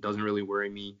Jackson doesn't really worry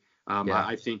me.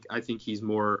 I think he's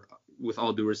more, with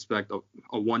all due respect,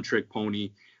 a one-trick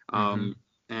pony. And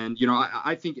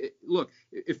I think, look,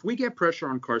 if we get pressure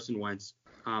on Carson Wentz,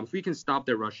 if we can stop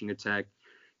their rushing attack,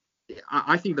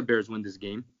 I think the Bears win this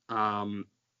game. The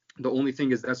only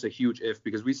thing is that's a huge if,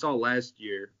 because we saw last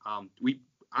year, I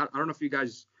don't know if you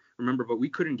guys remember, but we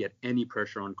couldn't get any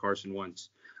pressure on Carson Wentz.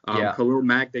 Khalil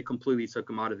Mack, they completely took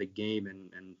him out of the game,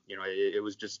 and it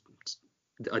was just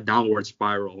a downward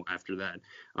spiral after that.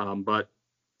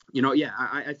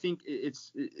 I think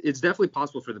it's definitely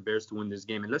possible for the Bears to win this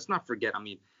game. And let's not forget, I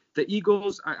mean, the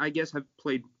Eagles, I guess, have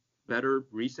played better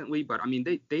recently, but I mean,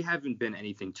 they haven't been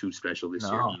anything too special this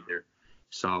year either.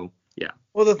 So, yeah.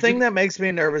 Well, the thing that makes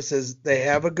me nervous is they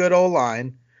have a good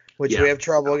O-line, which we have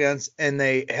trouble against, and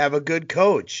they have a good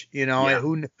coach,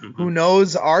 who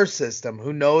knows our system,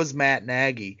 who knows Matt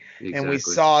Nagy. Exactly. And we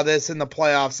saw this in the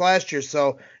playoffs last year.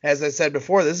 So, as I said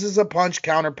before, this is a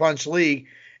punch-counter-punch league,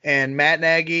 and Matt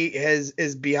Nagy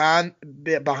is behind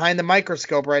the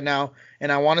microscope right now,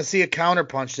 and I want to see a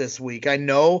counterpunch this week. I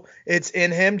know it's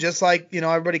in him, just like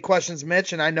everybody questions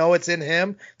Mitch, and I know it's in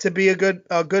him to be a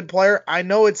good player. I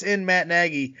know it's in Matt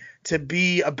Nagy to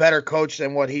be a better coach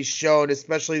than what he's shown,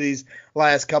 especially these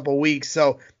last couple weeks.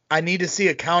 So I need to see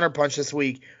a counterpunch this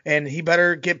week, and he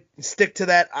better stick to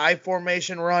that I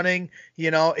formation running. He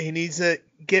needs to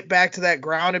get back to that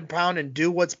ground and pound and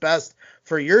do what's best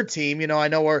for your team. I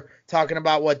know we're talking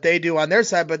about what they do on their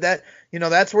side, but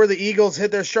that's where the Eagles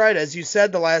hit their stride, as you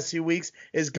said, the last few weeks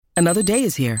is. Another day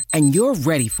is here, and you're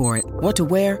ready for it. What to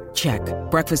wear? Check.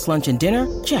 Breakfast, lunch, and dinner?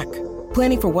 Check.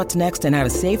 Planning for what's next and how to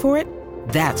save for it?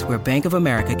 That's where Bank of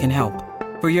America can help.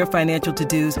 For your financial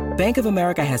to-dos, Bank of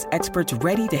America has experts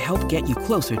ready to help get you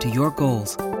closer to your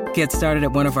goals. Get started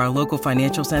at one of our local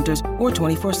financial centers or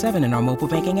 24/7 in our mobile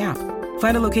banking app.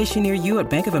 Find a location near you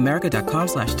at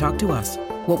bankofamerica.com/talktous.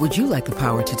 What would you like the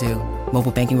power to do?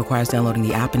 Mobile banking requires downloading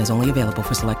the app and is only available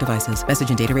for select devices. Message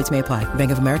and data rates may apply.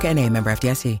 Bank of America N.A., member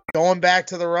FDIC. Going back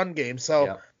to the run game.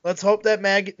 So let's hope that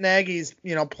Nagy's,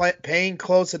 paying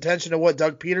close attention to what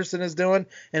Doug Peterson is doing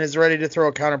and is ready to throw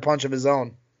a counterpunch of his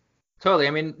own. Totally.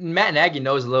 I mean, Matt Nagy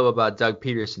knows a little about Doug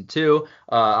Peterson, too.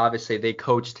 Obviously, they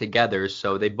coach together,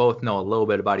 so they both know a little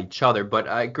bit about each other.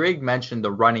 But Greg mentioned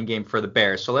the running game for the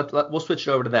Bears, so we'll switch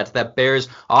over to that Bears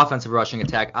offensive rushing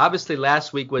attack. Obviously,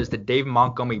 last week was the Dave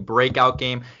Montgomery breakout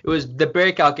game. It was the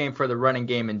breakout game for the running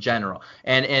game in general.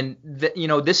 And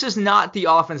this is not the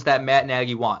offense that Matt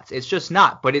Nagy wants. It's just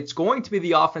not. But it's going to be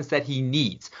the offense that he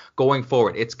needs going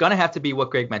forward. It's going to have to be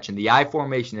what Greg mentioned, the I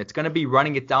formation. It's going to be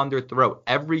running it down their throat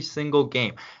every single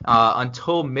game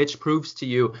until Mitch proves to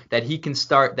you that he can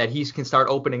start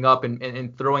opening up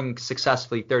and throwing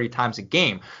successfully 30 times a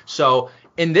game. So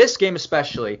in this game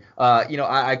especially,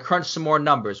 I crunched some more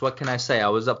numbers. What can I say? I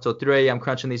was up till 3 a.m.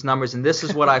 crunching these numbers, and this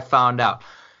is what I found out.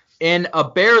 In a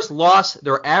Bears loss,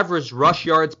 their average rush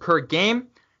yards per game,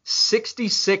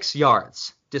 66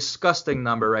 yards. Disgusting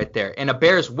number right there. In a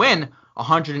Bears win,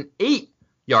 108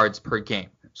 yards per game.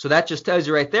 So that just tells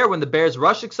you right there, when the Bears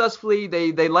rush successfully,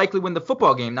 they likely win the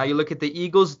football game. Now you look at the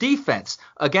Eagles' defense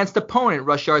against opponent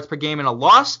rush yards per game in a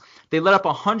loss. They let up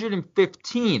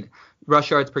 115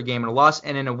 rush yards per game in a loss,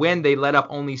 and in a win, they let up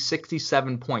only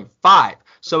 67.5.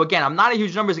 So again, I'm not a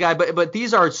huge numbers guy, but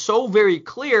these are so very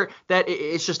clear that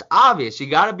it's just obvious. You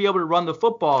got to be able to run the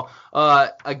football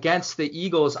against the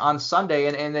Eagles on Sunday,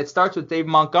 and it starts with Dave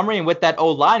Montgomery and with that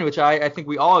O-line, which I think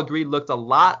we all agree looked a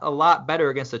lot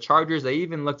better against the Chargers. They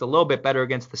even looked a little bit better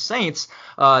against the Saints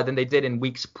than they did in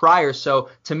weeks prior. So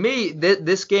to me,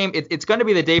 this game, it's going to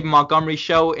be the Dave Montgomery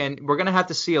show, and we're going to have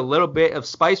to see a little bit of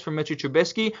spice from Mitchell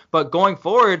Trubisky. But going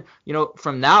forward,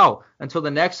 from now until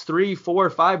the next 3, 4,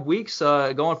 5 weeks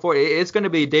going forward, it's going to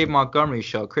be a Dave Montgomery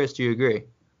show. Chris, do you agree?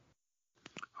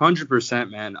 100%,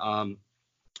 man.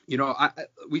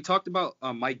 We talked about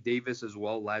Mike Davis as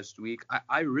well last week.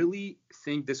 I really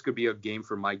think this could be a game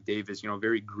for Mike Davis,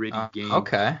 very gritty game.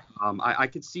 Okay. I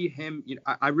could see him,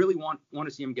 I really want to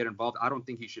see him get involved. I don't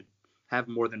think he should have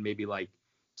more than maybe like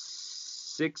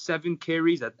 6-7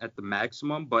 carries at the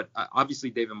maximum, but obviously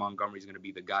David Montgomery is going to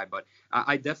be the guy. But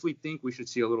I definitely think we should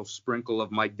see a little sprinkle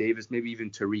of Mike Davis, maybe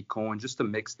even Tariq Cohen, just to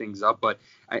mix things up. But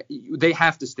they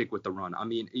have to stick with the run. I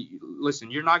mean, listen,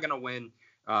 you're not going to win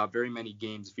very many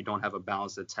games if you don't have a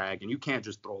balanced attack, and you can't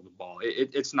just throw the ball.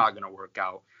 It's not going to work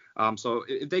out. So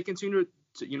if they continue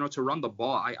to run the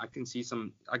ball, I can see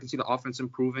the offense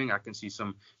improving. I can see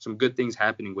some good things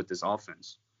happening with this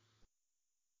offense.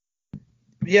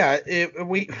 Yeah,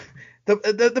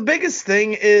 the biggest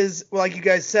thing is, like you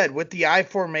guys said, with the I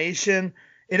formation,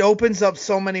 it opens up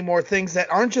so many more things that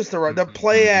aren't just the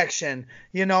play action.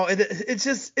 It's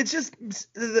just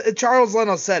Charles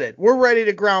Leno said it. We're ready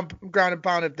to ground and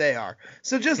pound if they are.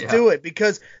 So just do it,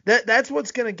 because that's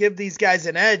what's going to give these guys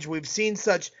an edge. We've seen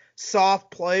such soft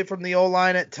play from the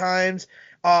O-line at times.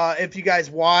 If you guys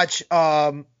watch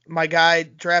my guy,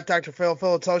 Draft Dr. Phil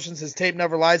Philatoshians, his Tape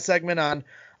Never Lies segment on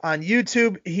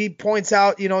YouTube, he points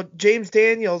out, James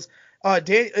Daniels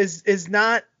is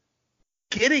not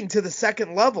getting to the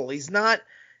second level. He's not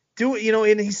doing,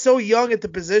 and he's so young at the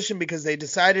position because they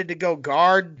decided to go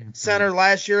guard center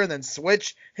last year and then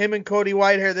switch him and Cody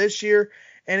Whitehair this year.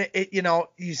 And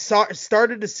you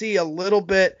started to see a little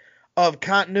bit of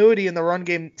continuity in the run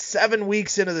game 7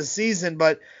 weeks into the season,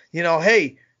 but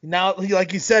hey, now,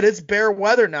 like you said, it's bare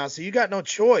weather now, so you got no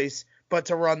choice but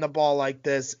to run the ball like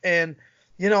this. And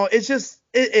it's just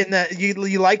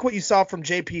you like what you saw from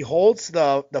JP Holtz,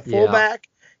 the fullback,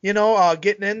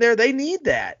 getting in there. They need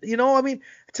that.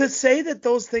 To say that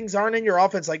those things aren't in your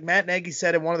offense, like Matt Nagy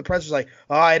said in one of the pressers, like,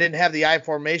 I didn't have the I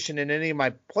formation in any of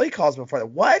my play calls before that.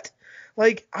 What?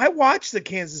 Like, I watched the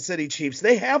Kansas City Chiefs.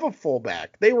 They have a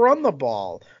fullback. They run the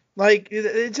ball. Like,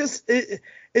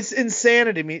 it's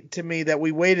insanity to me that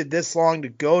we waited this long to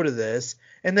go to this.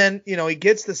 And then, he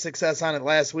gets the success on it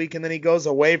last week, and then he goes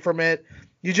away from it.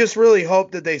 You just really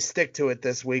hope that they stick to it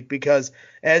this week, because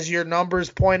as your numbers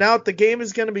point out, the game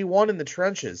is going to be won in the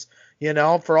trenches.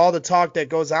 For all the talk that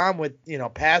goes on with,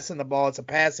 passing the ball, it's a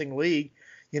passing league.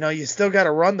 You still got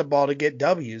to run the ball to get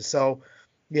W's. So,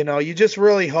 you just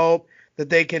really hope that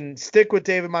they can stick with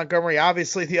David Montgomery.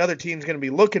 Obviously, the other team's going to be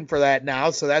looking for that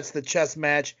now, so that's the chess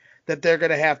match that they're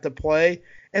going to have to play.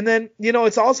 And then,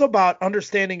 it's also about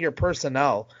understanding your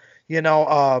personnel.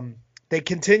 They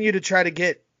continue to try to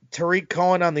get Tariq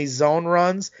Cohen on these zone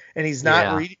runs, and he's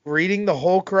not reading the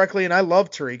hole correctly. And I love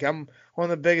Tariq. I'm one of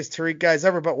the biggest Tariq guys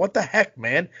ever, but what the heck,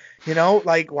 man?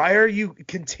 Why are you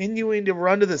continuing to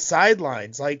run to the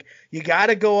sidelines? Like, you got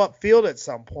to go upfield at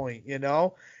some point,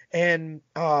 And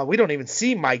we don't even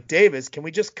see Mike Davis. Can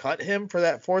we just cut him for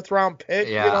that 4th round pick?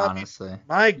 Yeah, honestly.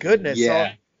 My goodness.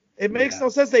 Yeah. So it makes no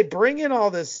sense. They bring in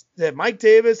all this, that Mike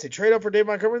Davis, they trade up for David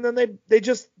Montgomery, and then they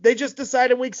just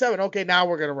decide in week 7, okay, now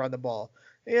we're going to run the ball.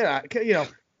 Yeah,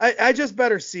 I just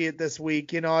better see it this week,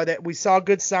 that we saw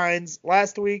good signs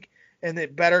last week, and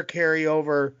it better carry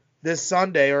over this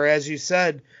Sunday, or as you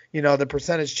said, the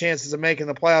percentage chances of making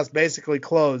the playoffs basically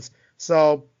close.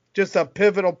 So just a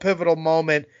pivotal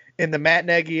moment in the Matt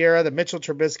Nagy era, the Mitchell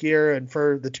Trubisky era, and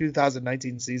for the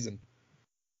 2019 season.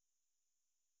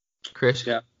 Chris?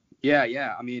 Yeah.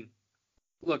 I mean,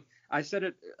 look, I said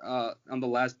it on the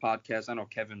last podcast. I know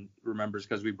Kevin remembers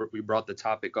because we brought the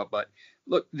topic up. But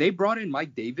look, they brought in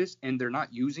Mike Davis, and they're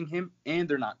not using him, and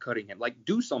they're not cutting him. Like,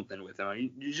 do something with him. I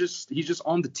mean, he's just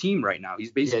on the team right now.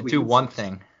 He's basically do one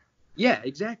thing. Yeah,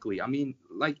 exactly. I mean,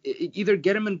 like, either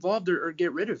get him involved or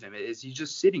get rid of him. He's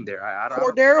just sitting there.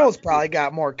 Cordero's probably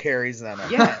got more carries than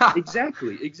him. Yeah,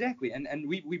 exactly. And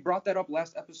we brought that up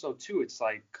last episode too. It's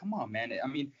like, come on, man. I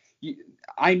mean,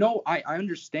 I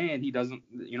understand he doesn't,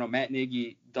 Matt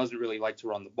Nagy doesn't really like to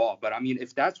run the ball, but I mean,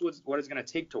 if that's what it's going to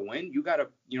take to win, you got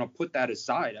to, put that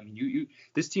aside. I mean,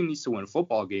 this team needs to win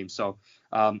football games. So,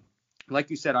 like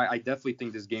you said, I definitely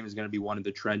think this game is going to be one of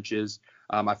the trenches.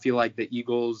 I feel like the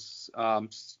Eagles,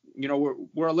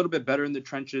 we're a little bit better in the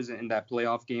trenches in that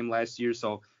playoff game last year.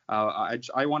 So,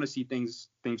 I want to see things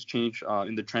change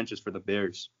in the trenches for the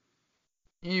Bears.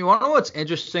 You want to know what's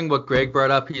interesting, what Greg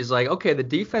brought up? He's like, okay, the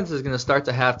defense is going to start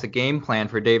to have to game plan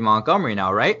for Dave Montgomery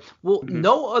now, right? Well,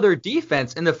 no other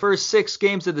defense in the first 6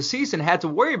 games of the season had to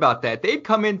worry about that. They'd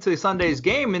come into Sunday's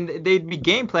game and they'd be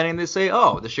game planning. They'd say,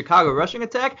 the Chicago rushing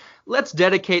attack, let's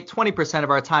dedicate 20% of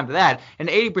our time to that and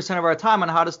 80% of our time on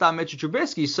how to stop Mitchell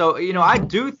Trubisky. So, I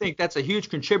do think that's a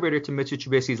huge contributor to Mitchell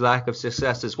Trubisky's lack of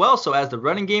success as well. So as the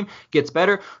running game gets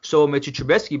better, so will Mitchell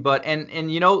Trubisky. But,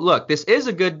 and look, this is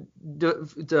a good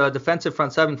defensive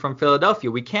front 7 from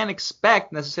Philadelphia. We can't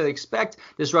necessarily expect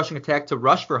this rushing attack to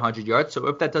rush for 100 yards. So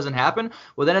if that doesn't happen,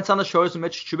 well, then it's on the shoulders of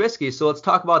Mitch Trubisky. So let's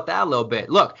talk about that a little bit.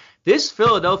 Look, this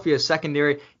Philadelphia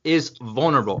secondary is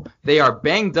vulnerable. They are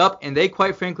banged up, and they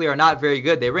quite frankly are not very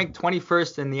good. They rank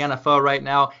 21st in the NFL right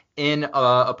now in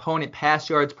opponent pass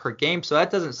yards per game, so that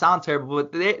doesn't sound terrible,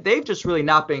 but they've just really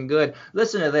not been good.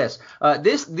 Listen to this.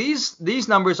 These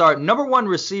numbers are number one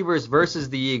receivers versus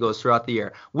the Eagles throughout the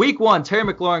year. Week 1, Terry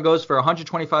McLaurin goes for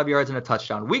 125 yards and a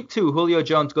touchdown. Week 2, Julio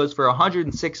Jones goes for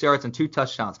 106 yards and 2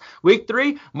 touchdowns. Week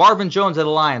 3, Marvin Jones of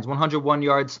the Lions, 101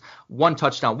 yards, 1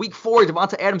 touchdown. Week 4,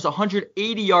 Devonta Adams,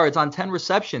 180 yards on 10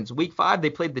 receptions. Week 5, they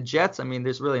played the Jets. I mean,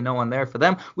 there's really no one there for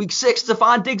them. Week 6,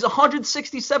 Stephon Diggs,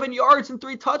 167 yards and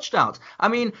 3 touchdowns. I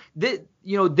mean,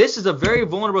 this is a very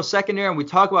vulnerable secondary, and we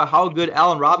talk about how good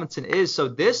Allen Robinson is. So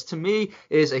this, to me,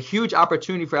 is a huge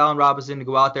opportunity for Allen Robinson to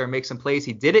go out there and make some plays.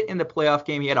 He did it in the playoff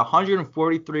game. He had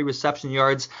 143 reception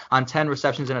yards on 10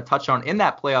 receptions and a touchdown in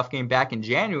that playoff game back in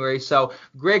January. So,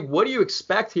 Greg, what do you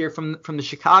expect here from the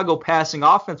Chicago passing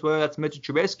offense, whether that's Mitchell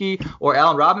Trubisky or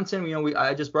Allen Robinson?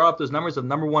 I just brought up those numbers of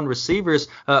number one receivers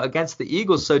against the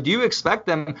Eagles. So do you expect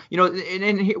them,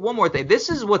 and one more thing. This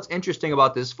is what's interesting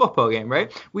about this football game,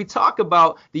 right? We talk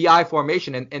about the I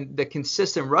formation and the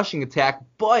consistent rushing attack,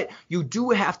 but you do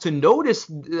have to notice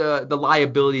the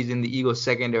liabilities in the Eagles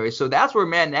secondary. So that's where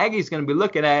Matt Nagy is going to be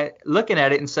looking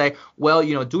at it and say, well,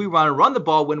 do we want to run the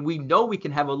ball when we know we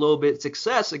can have a little bit of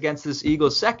success against this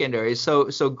Eagles secondary?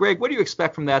 So Greg, what do you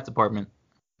expect from that department?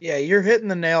 Yeah, you're hitting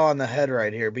the nail on the head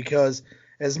right here, because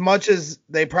as much as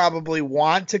they probably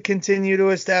want to continue to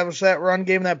establish that run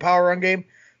game, that power run game,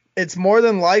 it's more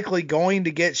than likely going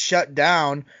to get shut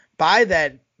down by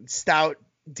that stout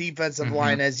defensive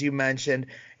line, as you mentioned.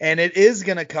 And it is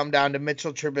going to come down to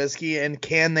Mitchell Trubisky, and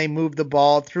can they move the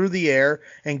ball through the air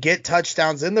and get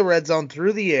touchdowns in the red zone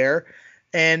through the air?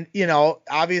 And,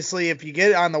 obviously if you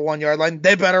get on the 1 yard line,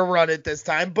 they better run it this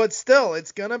time. But still,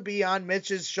 it's going to be on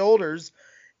Mitch's shoulders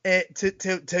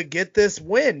to get this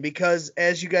win, because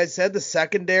as you guys said, the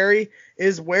secondary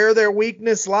is where their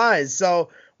weakness lies. So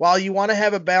while you want to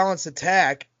have a balanced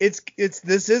attack,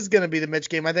 this is going to be the Mitch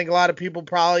game. I think a lot of people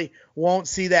probably won't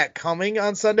see that coming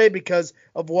on Sunday because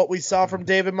of what we saw from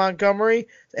David Montgomery,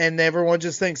 and everyone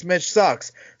just thinks Mitch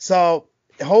sucks. So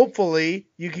hopefully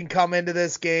you can come into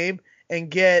this game and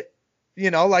get,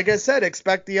 like I said,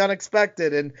 expect the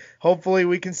unexpected, and hopefully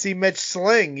we can see Mitch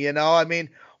sling. I mean,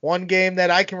 one game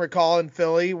that I can recall in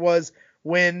Philly was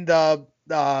when the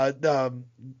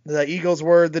Eagles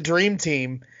were the dream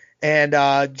team, and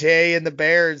Jay and the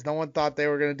Bears, no one thought they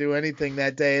were going to do anything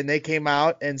that day, and they came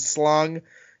out and slung.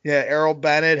 Yeah, Errol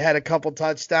Bennett had a couple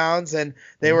touchdowns, and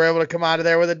they were able to come out of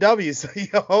there with a W. So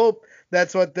you hope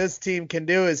that's what this team can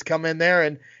do, is come in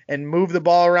there and move the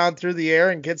ball around through the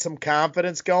air and get some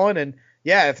confidence going. And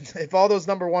yeah, if all those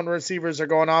number one receivers are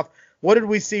going off, what did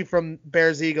we see from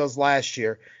Bears-Eagles last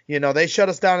year? They shut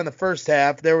us down in the first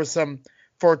half. There was some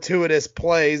fortuitous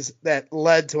plays that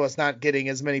led to us not getting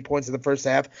as many points in the first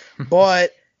half.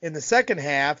 But in the second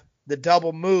half, the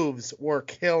double moves were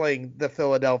killing the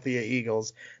Philadelphia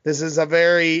Eagles. This is a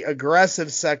very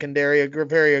aggressive secondary, a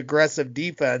very aggressive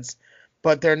defense,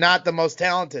 but they're not the most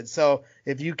talented. So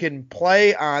if you can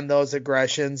play on those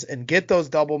aggressions and get those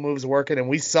double moves working, and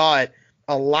we saw it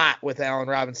a lot with Allen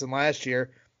Robinson last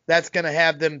year, that's going to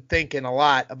have them thinking a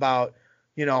lot about,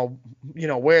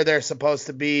 where they're supposed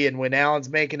to be. And when Allen's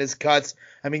making his cuts,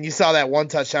 I mean, you saw that one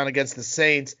touchdown against the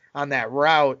Saints on that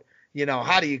route.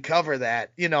 How do you cover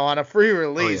that? On a free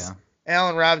release,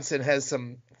 Allen Robinson has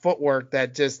some footwork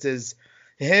that just is,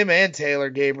 him and Taylor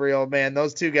Gabriel, man,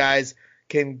 those two guys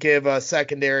can give a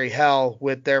secondary hell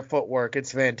with their footwork.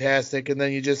 It's fantastic. And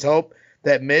then you just hope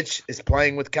that Mitch is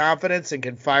playing with confidence and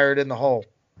can fire it in the hole.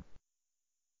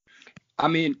 I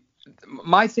mean,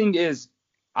 my thing is,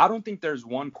 I don't think there's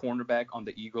one cornerback on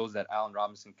the Eagles that Allen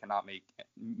Robinson cannot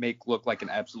make look like an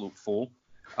absolute fool.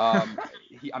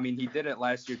 He did it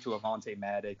last year to Avonte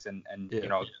Maddox, and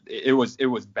it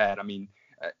was bad. I mean,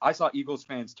 I saw Eagles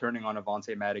fans turning on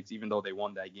Avonte Maddox even though they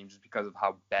won that game just because of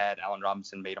how bad Allen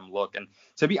Robinson made him look. And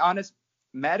to be honest,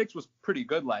 Maddox was pretty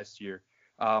good last year.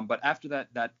 But after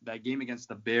that game against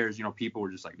the Bears, people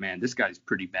were just like, man, this guy's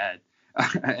pretty bad.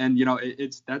 And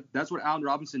that's what Allen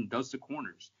Robinson does to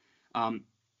corners.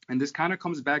 And this kind of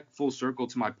comes back full circle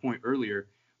to my point earlier,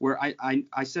 where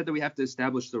I said that we have to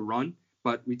establish the run,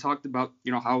 but we talked about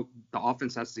how the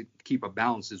offense has to keep a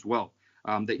balance as well.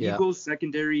 Eagles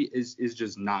secondary is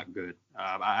just not good.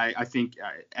 I think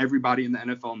everybody in the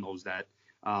NFL knows that.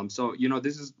 So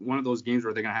this is one of those games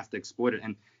where they're gonna have to exploit it.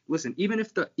 And listen, even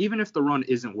if the run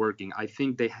isn't working, I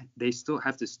think they still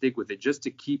have to stick with it just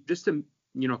to keep the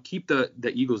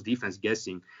Eagles defense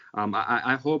guessing.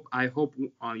 I hope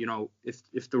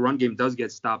if the run game does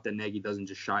get stopped, that Nagy doesn't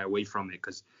just shy away from it,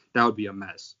 because that would be a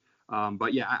mess.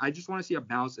 But yeah, I just want to see a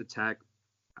balanced attack.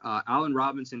 Allen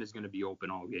Robinson is going to be open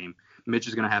all game. Mitch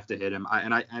is going to have to hit him.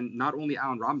 And not only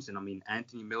Allen Robinson, I mean,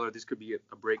 Anthony Miller, this could be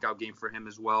a breakout game for him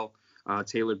as well.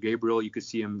 Taylor Gabriel, you could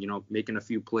see him, making a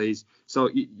few plays. So,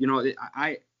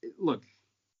 look,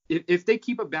 if they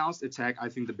keep a balanced attack, I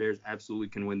think the Bears absolutely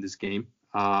can win this game.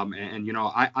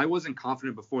 I wasn't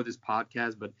confident before this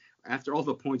podcast, but after all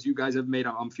the points you guys have made,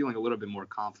 I'm feeling a little bit more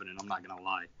confident. I'm not going to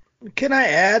lie. Can I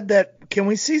add that? Can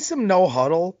we see some no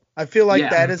huddle? I feel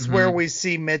like that is where we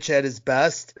see Mitch at his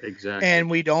best. Exactly. And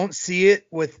we don't see it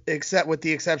with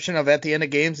the exception of at the end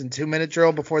of games and 2-minute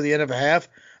drill before the end of a half.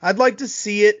 I'd like to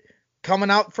see it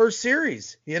coming out first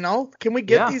series. Can we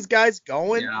get these guys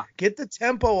going, get the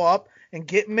tempo up, and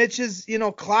get Mitch's,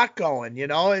 clock going,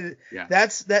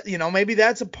 that's maybe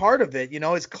that's a part of it.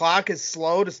 His clock is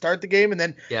slow to start the game. And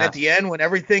then at the end, when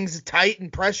everything's tight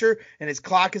and pressure and his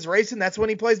clock is racing, that's when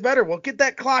he plays better. Well, get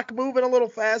that clock moving a little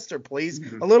faster, please.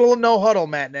 A little no huddle,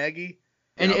 Matt Nagy.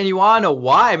 And you want to know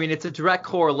why? I mean, it's a direct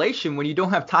correlation. When you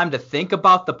don't have time to think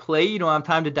about the play, you don't have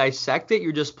time to dissect it.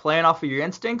 You're just playing off of your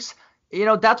instincts.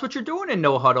 That's what you're doing in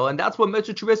no huddle, and that's what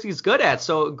Mitchell Trubisky is good at.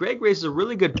 So Greg raises a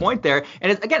really good point there.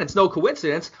 And it's no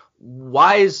coincidence.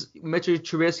 Why is Mitchell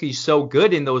Trubisky so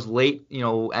good in those late,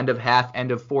 end of half,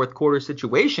 end of fourth quarter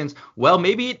situations? Well,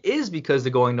 maybe it is because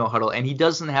they're going no huddle, and he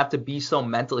doesn't have to be so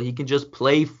mental. He can just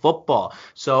play football.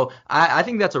 So I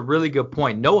think that's a really good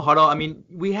point. No huddle. I mean,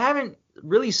 we haven't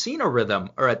really seen a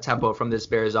rhythm or a tempo from this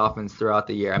Bears offense throughout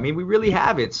the year. I mean, we really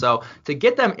haven't. So to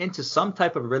get them into some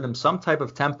type of rhythm, some type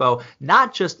of tempo,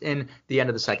 not just in the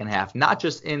end of the second half, not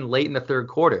just in late in the third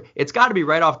quarter, it's got to be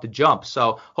right off the jump.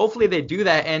 So hopefully they do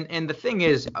that. And the thing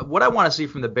is, what I want to see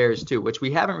from the Bears too, which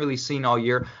we haven't really seen all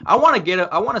year, I want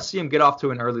to see them get off to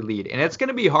an early lead. And it's going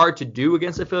to be hard to do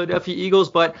against the Philadelphia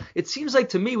Eagles, but it seems like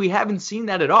to me we haven't seen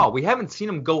that at all. We haven't seen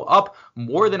them go up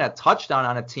more than a touchdown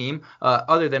on a team,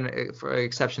 other than for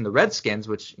exception the Redskins,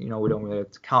 which we don't really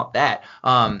have to count that.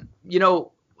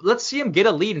 Let's see them get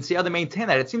a lead and see how they maintain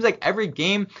that. It seems like every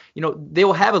game, they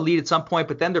will have a lead at some point,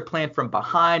 but then they're playing from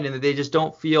behind and they just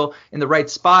don't feel in the right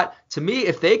spot. To me,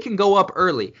 if they can go up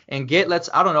early and get,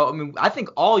 I think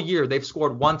all year they've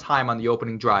scored one time on the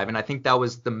opening drive, and I think that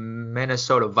was the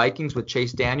Minnesota Vikings with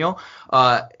Chase Daniel.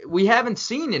 We haven't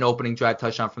seen an opening drive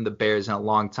touchdown from the Bears in a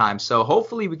long time, so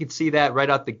hopefully we can see that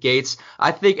right out the gates.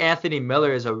 I think Anthony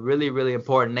Miller is a really, really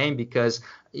important name because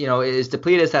as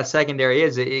depleted as that secondary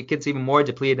is, it gets even more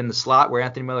depleted in the slot where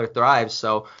Anthony Miller thrives.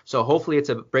 So hopefully it's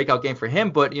a breakout game for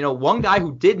him. But, one guy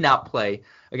who did not play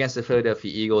against the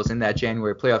Philadelphia Eagles in that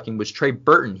January playoff game was Trey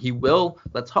Burton. He will,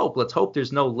 let's hope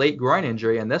there's no late groin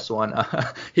injury in this one.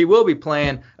 He will be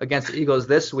playing against the Eagles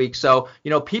this week. So,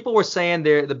 people were saying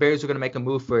the Bears were going to make a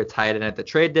move for a tight end at the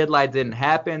trade deadline. Didn't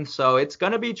happen. So it's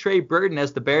going to be Trey Burton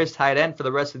as the Bears tight end for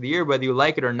the rest of the year, whether you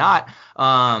like it or not.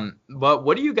 But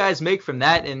what do you guys make from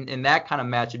that in that kind of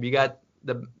matchup? You got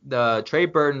the Trey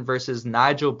Burton versus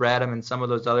Nigel Bradham and some of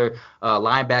those other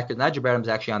linebackers. Nigel Bradham's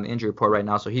actually on the injury report right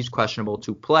now, so he's questionable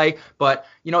to play. But,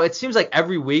 it seems like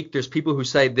every week there's people who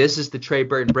say this is the Trey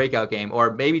Burton breakout game,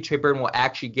 or maybe Trey Burton will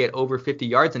actually get over 50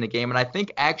 yards in a game. And I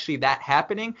think actually that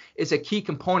happening is a key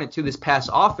component to this pass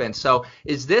offense. So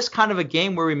is this kind of a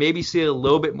game where we maybe see a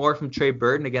little bit more from Trey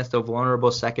Burton against a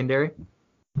vulnerable secondary?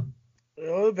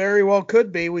 Well, it very well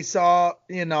could be. We saw,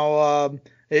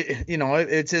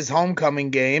 it's his homecoming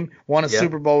game, won a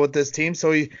Super Bowl with this team,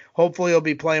 so hopefully he'll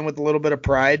be playing with a little bit of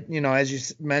pride. As you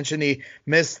mentioned, he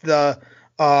missed the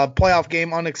playoff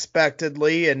game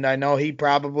unexpectedly, and I know he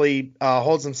probably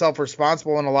holds himself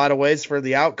responsible in a lot of ways for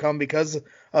the outcome because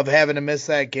of having to miss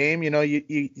that game. You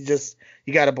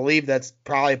got to believe that's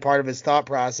probably part of his thought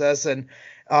process, and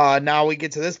now we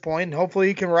get to this point, and hopefully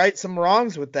he can right some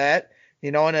wrongs with that.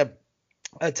 In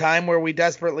a time where we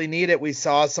desperately need it.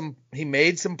 He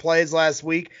made some plays last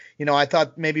week. I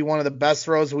thought maybe one of the best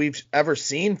throws we've ever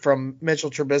seen from Mitchell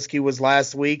Trubisky was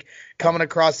last week, coming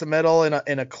across the middle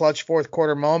in a clutch fourth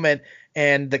quarter moment.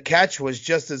 And the catch was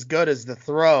just as good as the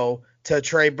throw to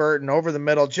Trey Burton over the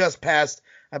middle, just past,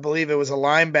 I believe it was a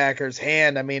linebacker's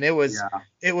hand. I mean, it was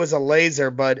a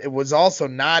laser, but it was also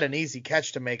not an easy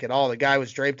catch to make at all. The guy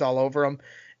was draped all over him.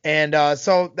 And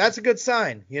so that's a good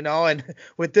sign, and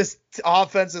with this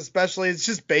offense especially, it's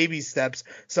just baby steps.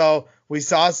 So we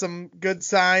saw some good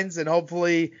signs, and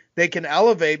hopefully they can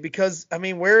elevate because,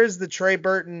 where is the Trey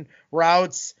Burton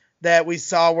routes that we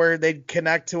saw where they'd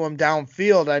connect to him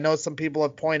downfield. I know some people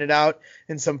have pointed out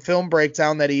in some film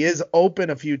breakdown that he is open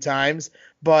a few times,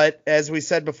 but as we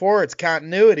said before, it's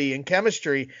continuity and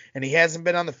chemistry, and he hasn't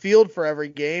been on the field for every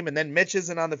game, and then Mitch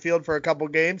isn't on the field for a couple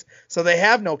games, so they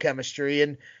have no chemistry,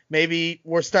 and maybe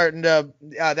we're starting to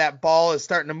that ball is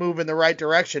starting to move in the right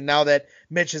direction now that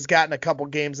Mitch has gotten a couple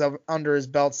games under his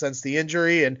belt since the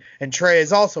injury, and Trey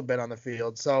has also been on the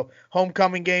field. So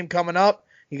homecoming game coming up.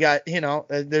 You got,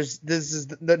 this is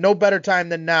no better time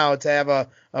than now to have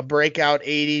a breakout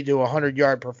 80 to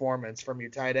 100-yard performance from your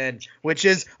tight end, which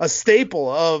is a staple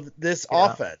of this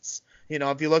offense.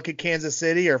 If you look at Kansas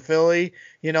City or Philly,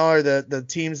 or the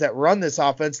teams that run this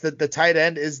offense, the tight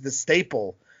end is the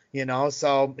staple,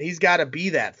 so he's got to be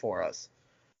that for us.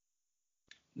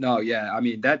 No, yeah, I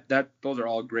mean those are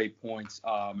all great points.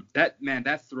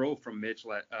 That throw from Mitch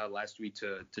last week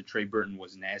to Trey Burton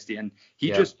was nasty, and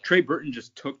Trey Burton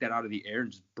just took that out of the air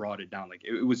and just brought it down. Like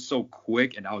it was so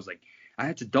quick, and I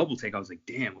had to double take. I was like,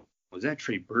 damn, was that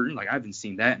Trey Burton? Like I haven't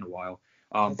seen that in a while.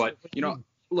 But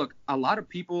look, a lot of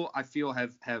people I feel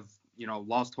have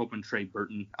lost hope in Trey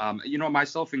Burton.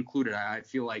 Myself included. I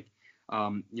feel like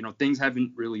things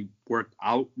haven't really worked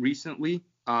out recently.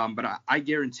 But I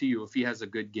guarantee you, if he has a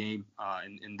good game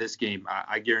in this game,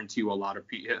 I guarantee you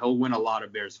he'll win a lot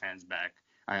of Bears fans back.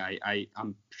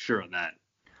 I'm sure of that.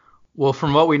 Well,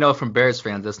 from what we know from Bears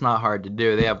fans, it's not hard to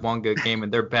do. They have one good game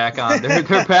and they're back on. They're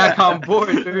back on board.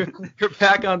 They're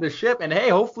back on the ship. And hey,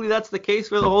 hopefully that's the case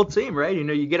for the whole team, right?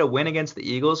 You get a win against the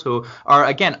Eagles, who are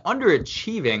again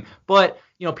underachieving, but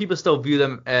people still view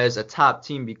them as a top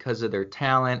team because of their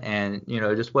talent and,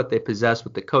 just what they possess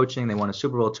with the coaching. They won a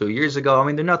Super Bowl 2 years ago. I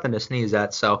mean, they're nothing to sneeze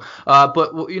at. So,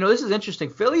 but this is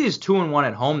interesting. Philly is 2-1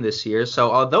 at home this year.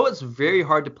 So although it's very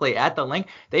hard to play at the Link,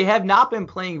 they have not been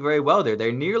playing very well there.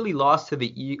 They nearly lost to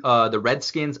the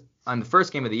Redskins on the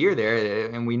first game of the year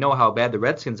there, and we know how bad the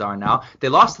Redskins are now. They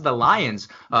lost to the Lions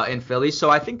in Philly,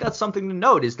 so I think that's something to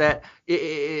note, is that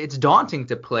it's daunting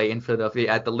to play in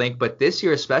Philadelphia at the Link, but this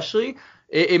year especially,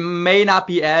 it may not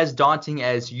be as daunting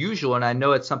as usual, and I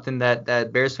know it's something that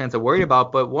Bears fans are worried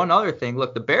about. But one other thing,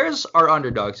 look, the Bears are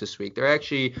underdogs this week. They're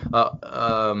actually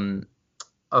an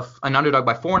underdog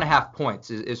by 4.5 points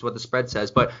is what the spread says.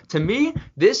 But to me,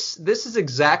 this is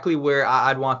exactly where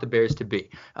I'd want the Bears to be.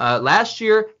 Last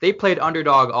year, they played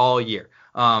underdog all year.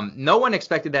 No one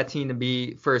expected that team to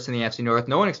be first in the NFC North.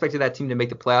 No one expected that team to make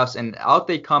the playoffs, and out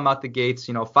they come out the gates,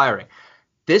 firing.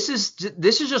 This is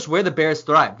just where the Bears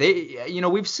thrive.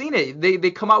 We've seen it.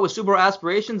 They come out with Super Bowl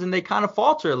aspirations and they kind of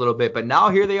falter a little bit. But now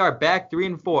here they are back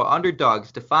 3-4,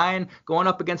 underdogs, defying, going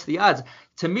up against the odds.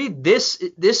 To me, this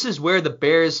is where the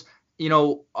Bears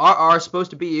are supposed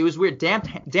to be. It was weird. Dan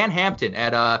Hampton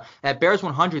at Bears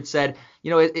 100 said,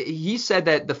 he said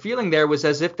that the feeling there was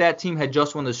as if that team had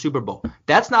just won the Super Bowl.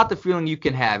 That's not the feeling you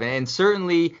can have. And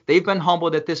certainly they've been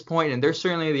humbled at this point, and they're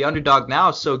certainly the underdog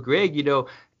now. So Greg,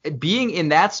 being in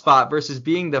that spot versus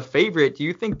being the favorite, do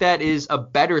you think that is a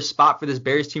better spot for this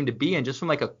Bears team to be in, just from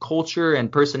like a culture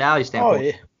and personality standpoint? Oh,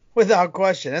 yeah. Without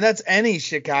question. And that's any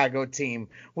Chicago team.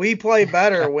 We play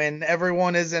better when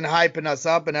everyone isn't hyping us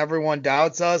up and everyone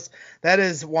doubts us. That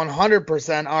is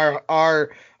 100%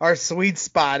 our sweet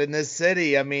spot in this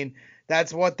city. I mean,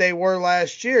 that's what they were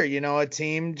last year, a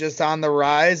team just on the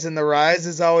rise, and the rise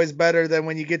is always better than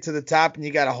when you get to the top and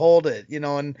you got to hold it,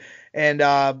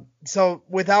 and so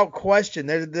without question,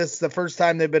 this is the first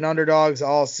time they've been underdogs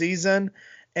all season,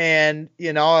 and,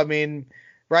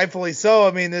 rightfully so.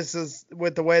 This is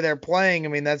with the way they're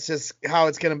playing. That's just how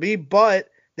it's going to be, but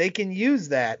they can use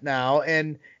that now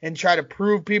and try to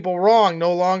prove people wrong.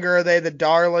 No longer are they the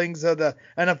darlings of the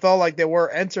NFL like they were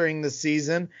entering the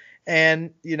season.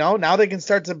 And, now they can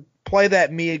start to play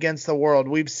that me against the world.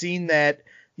 We've seen that,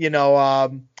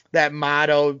 that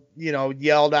motto,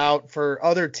 yelled out for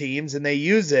other teams, and they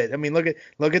use it.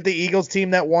 Look at the Eagles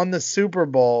team that won the Super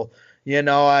Bowl.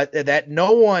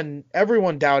 Everyone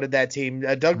doubted that team.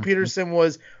 Doug Peterson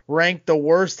was ranked the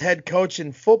worst head coach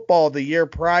in football the year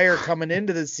prior coming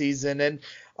into the season. And,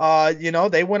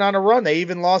 they went on a run. They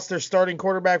even lost their starting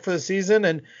quarterback for the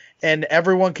season, and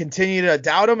everyone continued to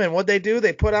doubt them. And what they do,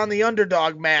 they put on the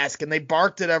underdog mask and they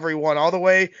barked at everyone all the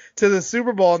way to the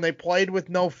Super Bowl, and they played with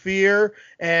no fear.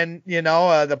 And,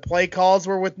 the play calls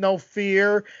were with no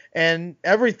fear and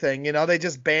everything, they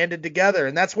just banded together.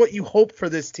 And that's what you hope for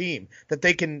this team, that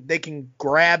they can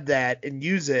grab that and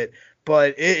use it.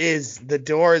 But the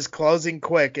door is closing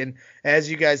quick. And as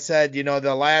you guys said,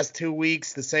 the last 2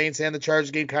 weeks, the Saints and the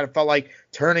Chargers game kind of felt like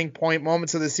turning point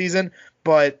moments of the season.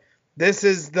 But this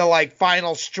is the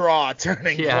final straw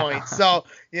turning point. So,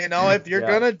 if you're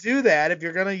going to do that, if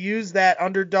you're going to use that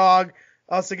underdog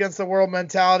us against the world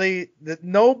mentality,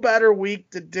 no better week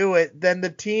to do it than the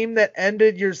team that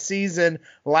ended your season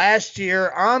last year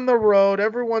on the road.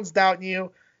 Everyone's doubting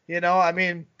you. I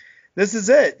mean, this is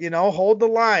it. Hold the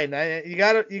line.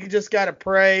 You just gotta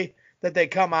pray that they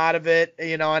come out of it.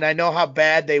 And I know how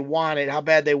bad they want it, how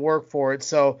bad they work for it.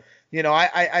 So,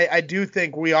 I do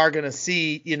think we are gonna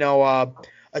see,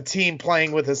 a team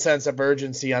playing with a sense of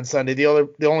urgency on Sunday.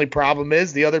 The only problem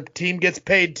is the other team gets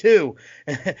paid too,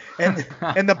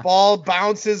 and the ball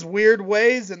bounces weird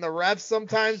ways, and the refs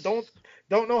sometimes don't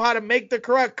know how to make the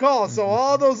correct call. So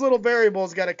all those little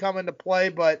variables got to come into play.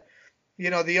 But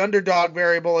the underdog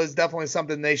variable is definitely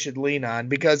something they should lean on,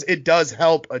 because it does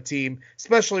help a team,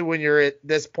 especially when you're at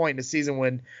this point in the season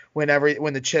when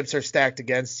the chips are stacked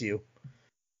against you.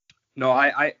 No,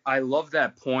 I love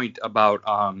that point about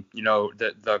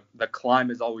the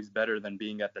climb is always better than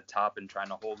being at the top and trying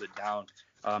to hold it down.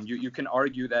 You can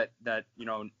argue that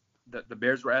the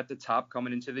Bears were at the top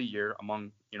coming into the year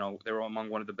they were among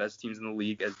one of the best teams in the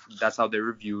league, as that's how they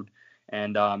were viewed.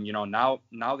 And now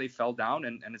they fell down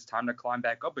and it's time to climb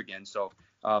back up again. So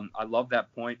I love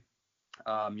that point.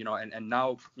 And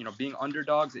now being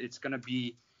underdogs, it's gonna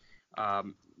be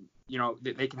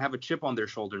they can have a chip on their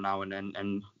shoulder now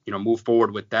and move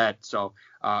forward with that. So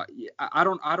I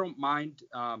don't mind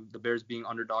the Bears being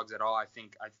underdogs at all. I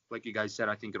think, like you guys said,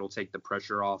 I think it'll take the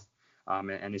pressure off,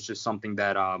 and it's just something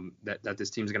that that this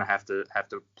team's gonna have to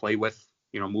play with,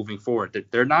 moving forward.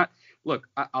 They're not. Look,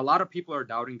 a lot of people are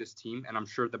doubting this team, and I'm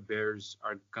sure the Bears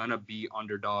are gonna be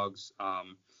underdogs.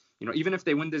 Even if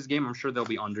they win this game, I'm sure they'll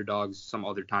be underdogs some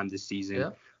other time this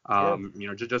season.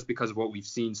 Yeah. Just because of what we've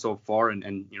seen so far and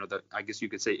the, I guess you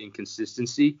could say,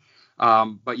 inconsistency.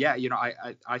 But yeah,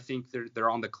 I think they're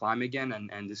on the climb again,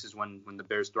 and this is when the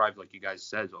Bears thrive, like you guys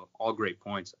said. So all great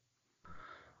points.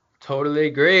 Totally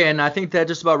agree, and I think that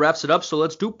just about wraps it up. So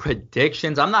let's do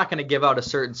predictions. I'm not going to give out a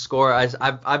certain score.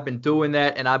 I've been doing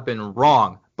that, and I've been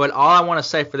wrong. But all I want to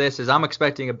say for this is I'm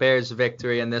expecting a Bears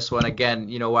victory in this one. Again,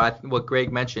 what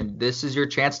Greg mentioned, this is your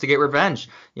chance to get revenge.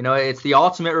 It's the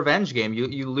ultimate revenge game.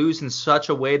 You lose in such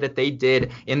a way that they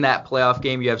did in that playoff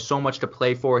game. You have so much to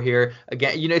play for here.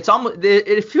 Again,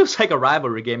 it feels like a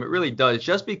rivalry game. It really does,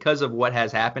 just because of what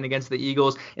has happened against the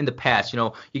Eagles in the past.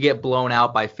 You get blown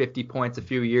out by 50 points a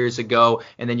few years ago,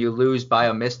 and then you lose by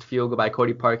a missed field goal by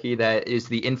Cody Parkey. That is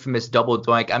the infamous double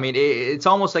doink. I mean, it's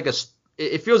almost like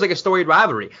it feels like a storied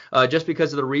rivalry, just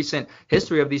because of the recent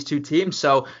history of these two teams.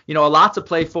 So, a lot to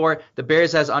play for. The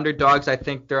Bears as underdogs, I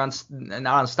think they're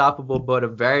not unstoppable, but a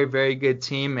very, very good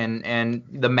team. And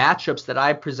the matchups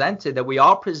that we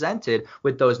all presented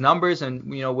with those numbers and,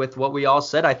 with what we all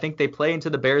said, I think they play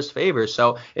into the Bears' favor.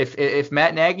 So if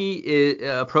Matt Nagy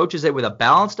approaches it with a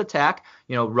balanced attack,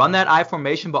 run that I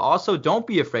formation, but also don't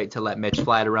be afraid to let Mitch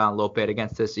fly it around a little bit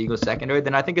against this Eagles secondary,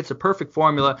 then I think it's a perfect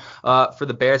formula for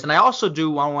the Bears. And I also do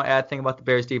want to add a thing about the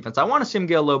Bears defense. I want to see them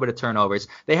get a little bit of turnovers.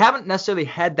 They haven't necessarily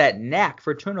had that knack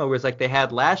for turnovers like they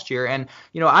had last year. And,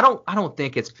 I don't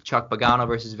think it's Chuck Pagano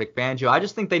versus Vic Fangio. I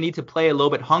just think they need to play a little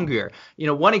bit hungrier.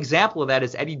 One example of that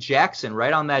is Eddie Jackson,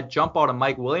 right on that jump out of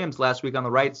Mike Williams last week on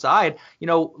the right side.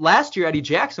 Last year, Eddie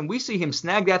Jackson, we see him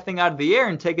snag that thing out of the air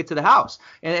and take it to the house.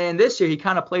 And this year, he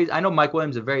kind of plays. I know Mike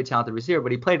Williams is a very talented receiver,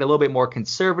 but he played a little bit more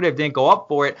conservative, didn't go up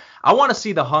for it. I want to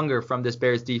see the hunger from this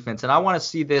Bears defense, and I want to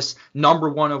see this number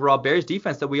one overall Bears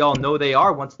defense that we all know they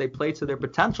are once they play to their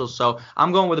potential. So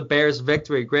I'm going with a Bears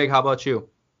victory. Greg, how about you?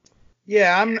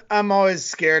 Yeah, I'm always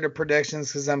scared of predictions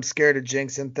because I'm scared of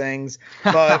jinxing things.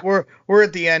 But we're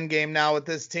at the end game now with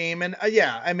this team, and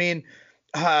I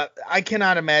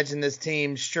cannot imagine this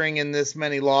team stringing this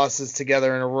many losses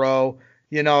together in a row.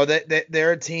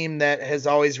 They're a team that has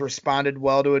always responded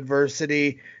well to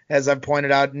adversity, as I've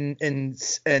pointed out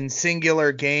in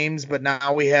singular games. But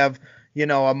now we have,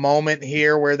 a moment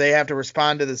here where they have to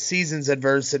respond to the season's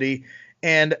adversity.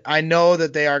 And I know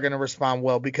that they are going to respond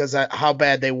well because how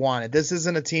bad they want it. This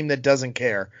isn't a team that doesn't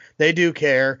care. They do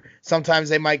care. Sometimes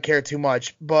they might care too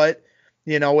much. But,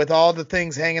 with all the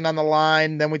things hanging on the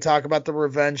line, then we talk about the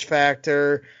revenge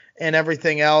factor and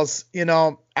everything else,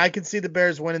 I could see the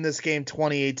Bears winning this game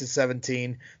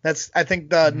 28-17. That's, I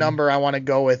think, the number I want to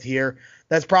go with here.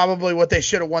 That's probably what they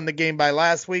should have won the game by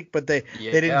last week, but they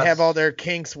didn't have all their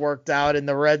kinks worked out in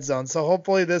the red zone. So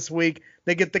hopefully this week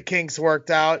they get the kinks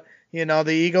worked out. The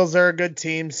Eagles are a good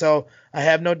team, so I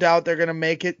have no doubt they're going to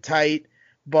make it tight.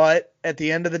 But at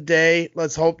the end of the day,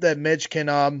 let's hope that Mitch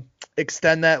can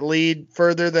extend that lead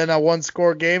further than a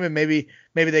one-score game, and maybe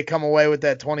they come away with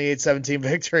that 28-17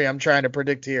 victory I'm trying to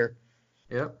predict here.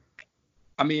 Yep.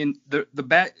 I mean,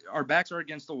 our backs are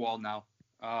against the wall now.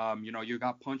 You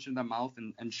got punched in the mouth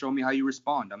and show me how you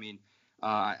respond. I mean,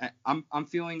 I'm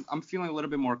feeling a little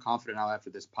bit more confident now after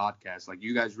this podcast. Like,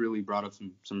 you guys really brought up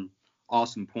some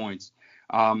awesome points.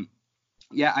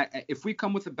 If we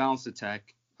come with a balanced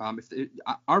attack,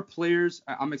 our players,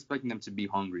 I'm expecting them to be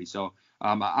hungry. So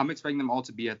I'm expecting them all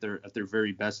to be at their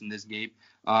very best in this game.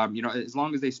 As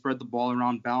long as they spread the ball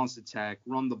around, balanced attack,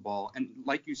 run the ball, and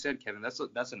like you said, Kevin, that's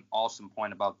an awesome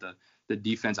point about the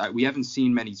defense. We haven't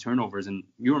seen many turnovers, and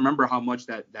you remember how much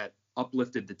that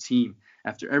uplifted the team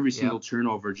after every single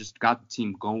turnover, just got the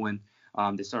team going.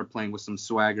 They started playing with some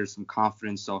swagger, some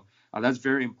confidence. So that's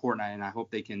very important, and I hope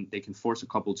they can force a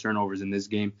couple turnovers in this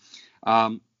game.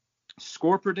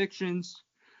 Score predictions.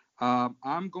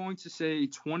 I'm going to say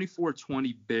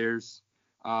 24-20 Bears.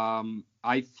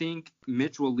 I think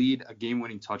Mitch will lead a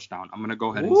game-winning touchdown. I'm going to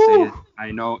go ahead and say it.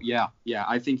 I know. Yeah.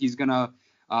 I think he's going to,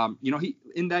 he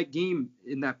in that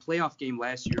playoff game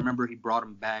last year, remember, he brought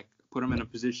him back, put him in a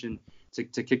position to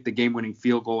kick the game-winning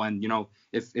field goal. And,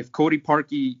 if Cody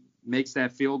Parkey makes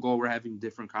that field goal, we're having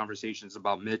different conversations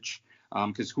about Mitch,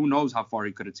 because who knows how far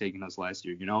he could have taken us last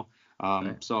year,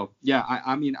 Right. So, yeah,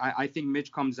 I think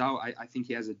Mitch comes out. I think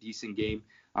he has a decent game.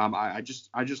 I just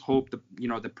hope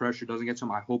the pressure doesn't get to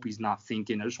him. I hope he's not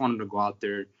thinking. I just want him to go out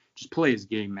there, just play his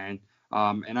game, man.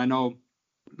 And I know,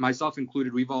 myself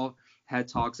included, we've all had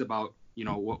talks about,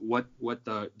 what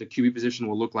the QB position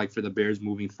will look like for the Bears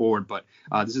moving forward. But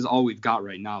this is all we've got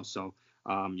right now. So,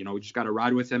 we just got to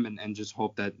ride with him and just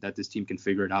hope that this team can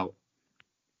figure it out.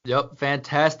 Yep,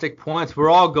 fantastic points. We're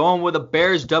all going with a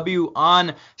Bears W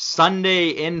on Sunday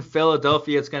in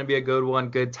Philadelphia. It's going to be a good one,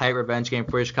 good tight revenge game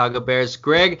for your Chicago Bears.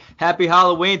 Greg, happy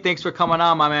Halloween. Thanks for coming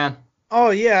on, my man. Oh,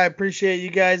 yeah, I appreciate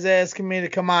you guys asking me to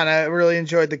come on. I really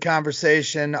enjoyed the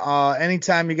conversation.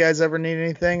 Anytime you guys ever need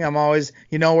anything, I'm always,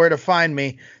 where to find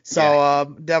me.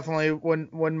 So definitely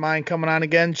wouldn't mind coming on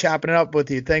again, chopping it up with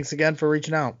you. Thanks again for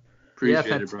reaching out.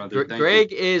 Appreciate it, brother.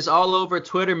 Greg is all over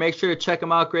Twitter. Make sure to check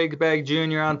him out, Greg Begg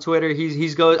Jr. on Twitter.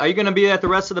 He's goes. Are you going to be at the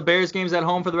rest of the Bears games at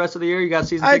home for the rest of the year? You got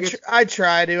season tickets? I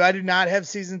try to. I do not have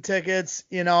season tickets.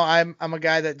 I'm a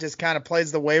guy that just kind of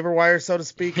plays the waiver wire, so to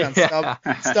speak, on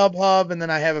StubHub, and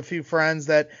then I have a few friends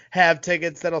that have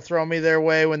tickets that'll throw me their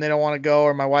way when they don't want to go,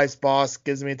 or my wife's boss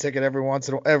gives me a ticket every once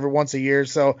a year.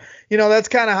 So that's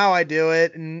kind of how I do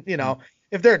it, and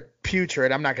if they're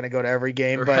putrid, I'm not going to go to every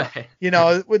game. But,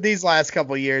 with these last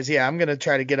couple of years, I'm going to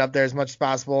try to get up there as much as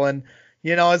possible. And,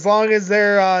 as long as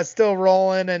they're still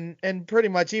rolling and pretty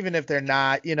much even if they're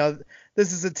not,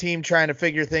 this is a team trying to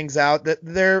figure things out. That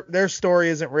their story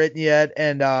isn't written yet.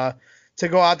 And to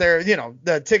go out there,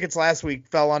 the tickets last week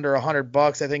fell under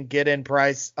 $100. I think get-in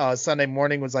price Sunday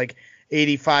morning was like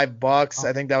 $85.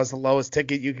 I think that was the lowest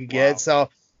ticket you could get. So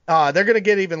they're going to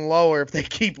get even lower if they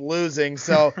keep losing.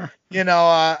 So,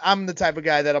 I'm the type of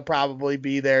guy that'll probably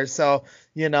be there. So,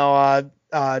 100%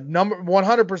 I'm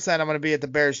going to be at the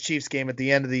Bears-Chiefs game at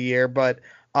the end of the year. But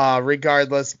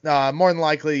regardless, more than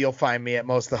likely you'll find me at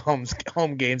most of the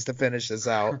home games to finish this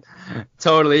out.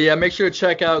 Totally. Yeah, make sure to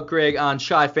check out Greg on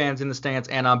Shy Fans in the Stands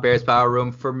and on Bears Power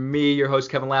Room. For me, your host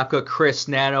Kevin Lapka, Chris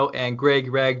Nano, and Greg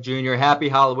Begg Jr., happy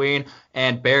Halloween,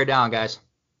 and bear down, guys.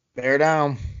 Bear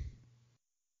down.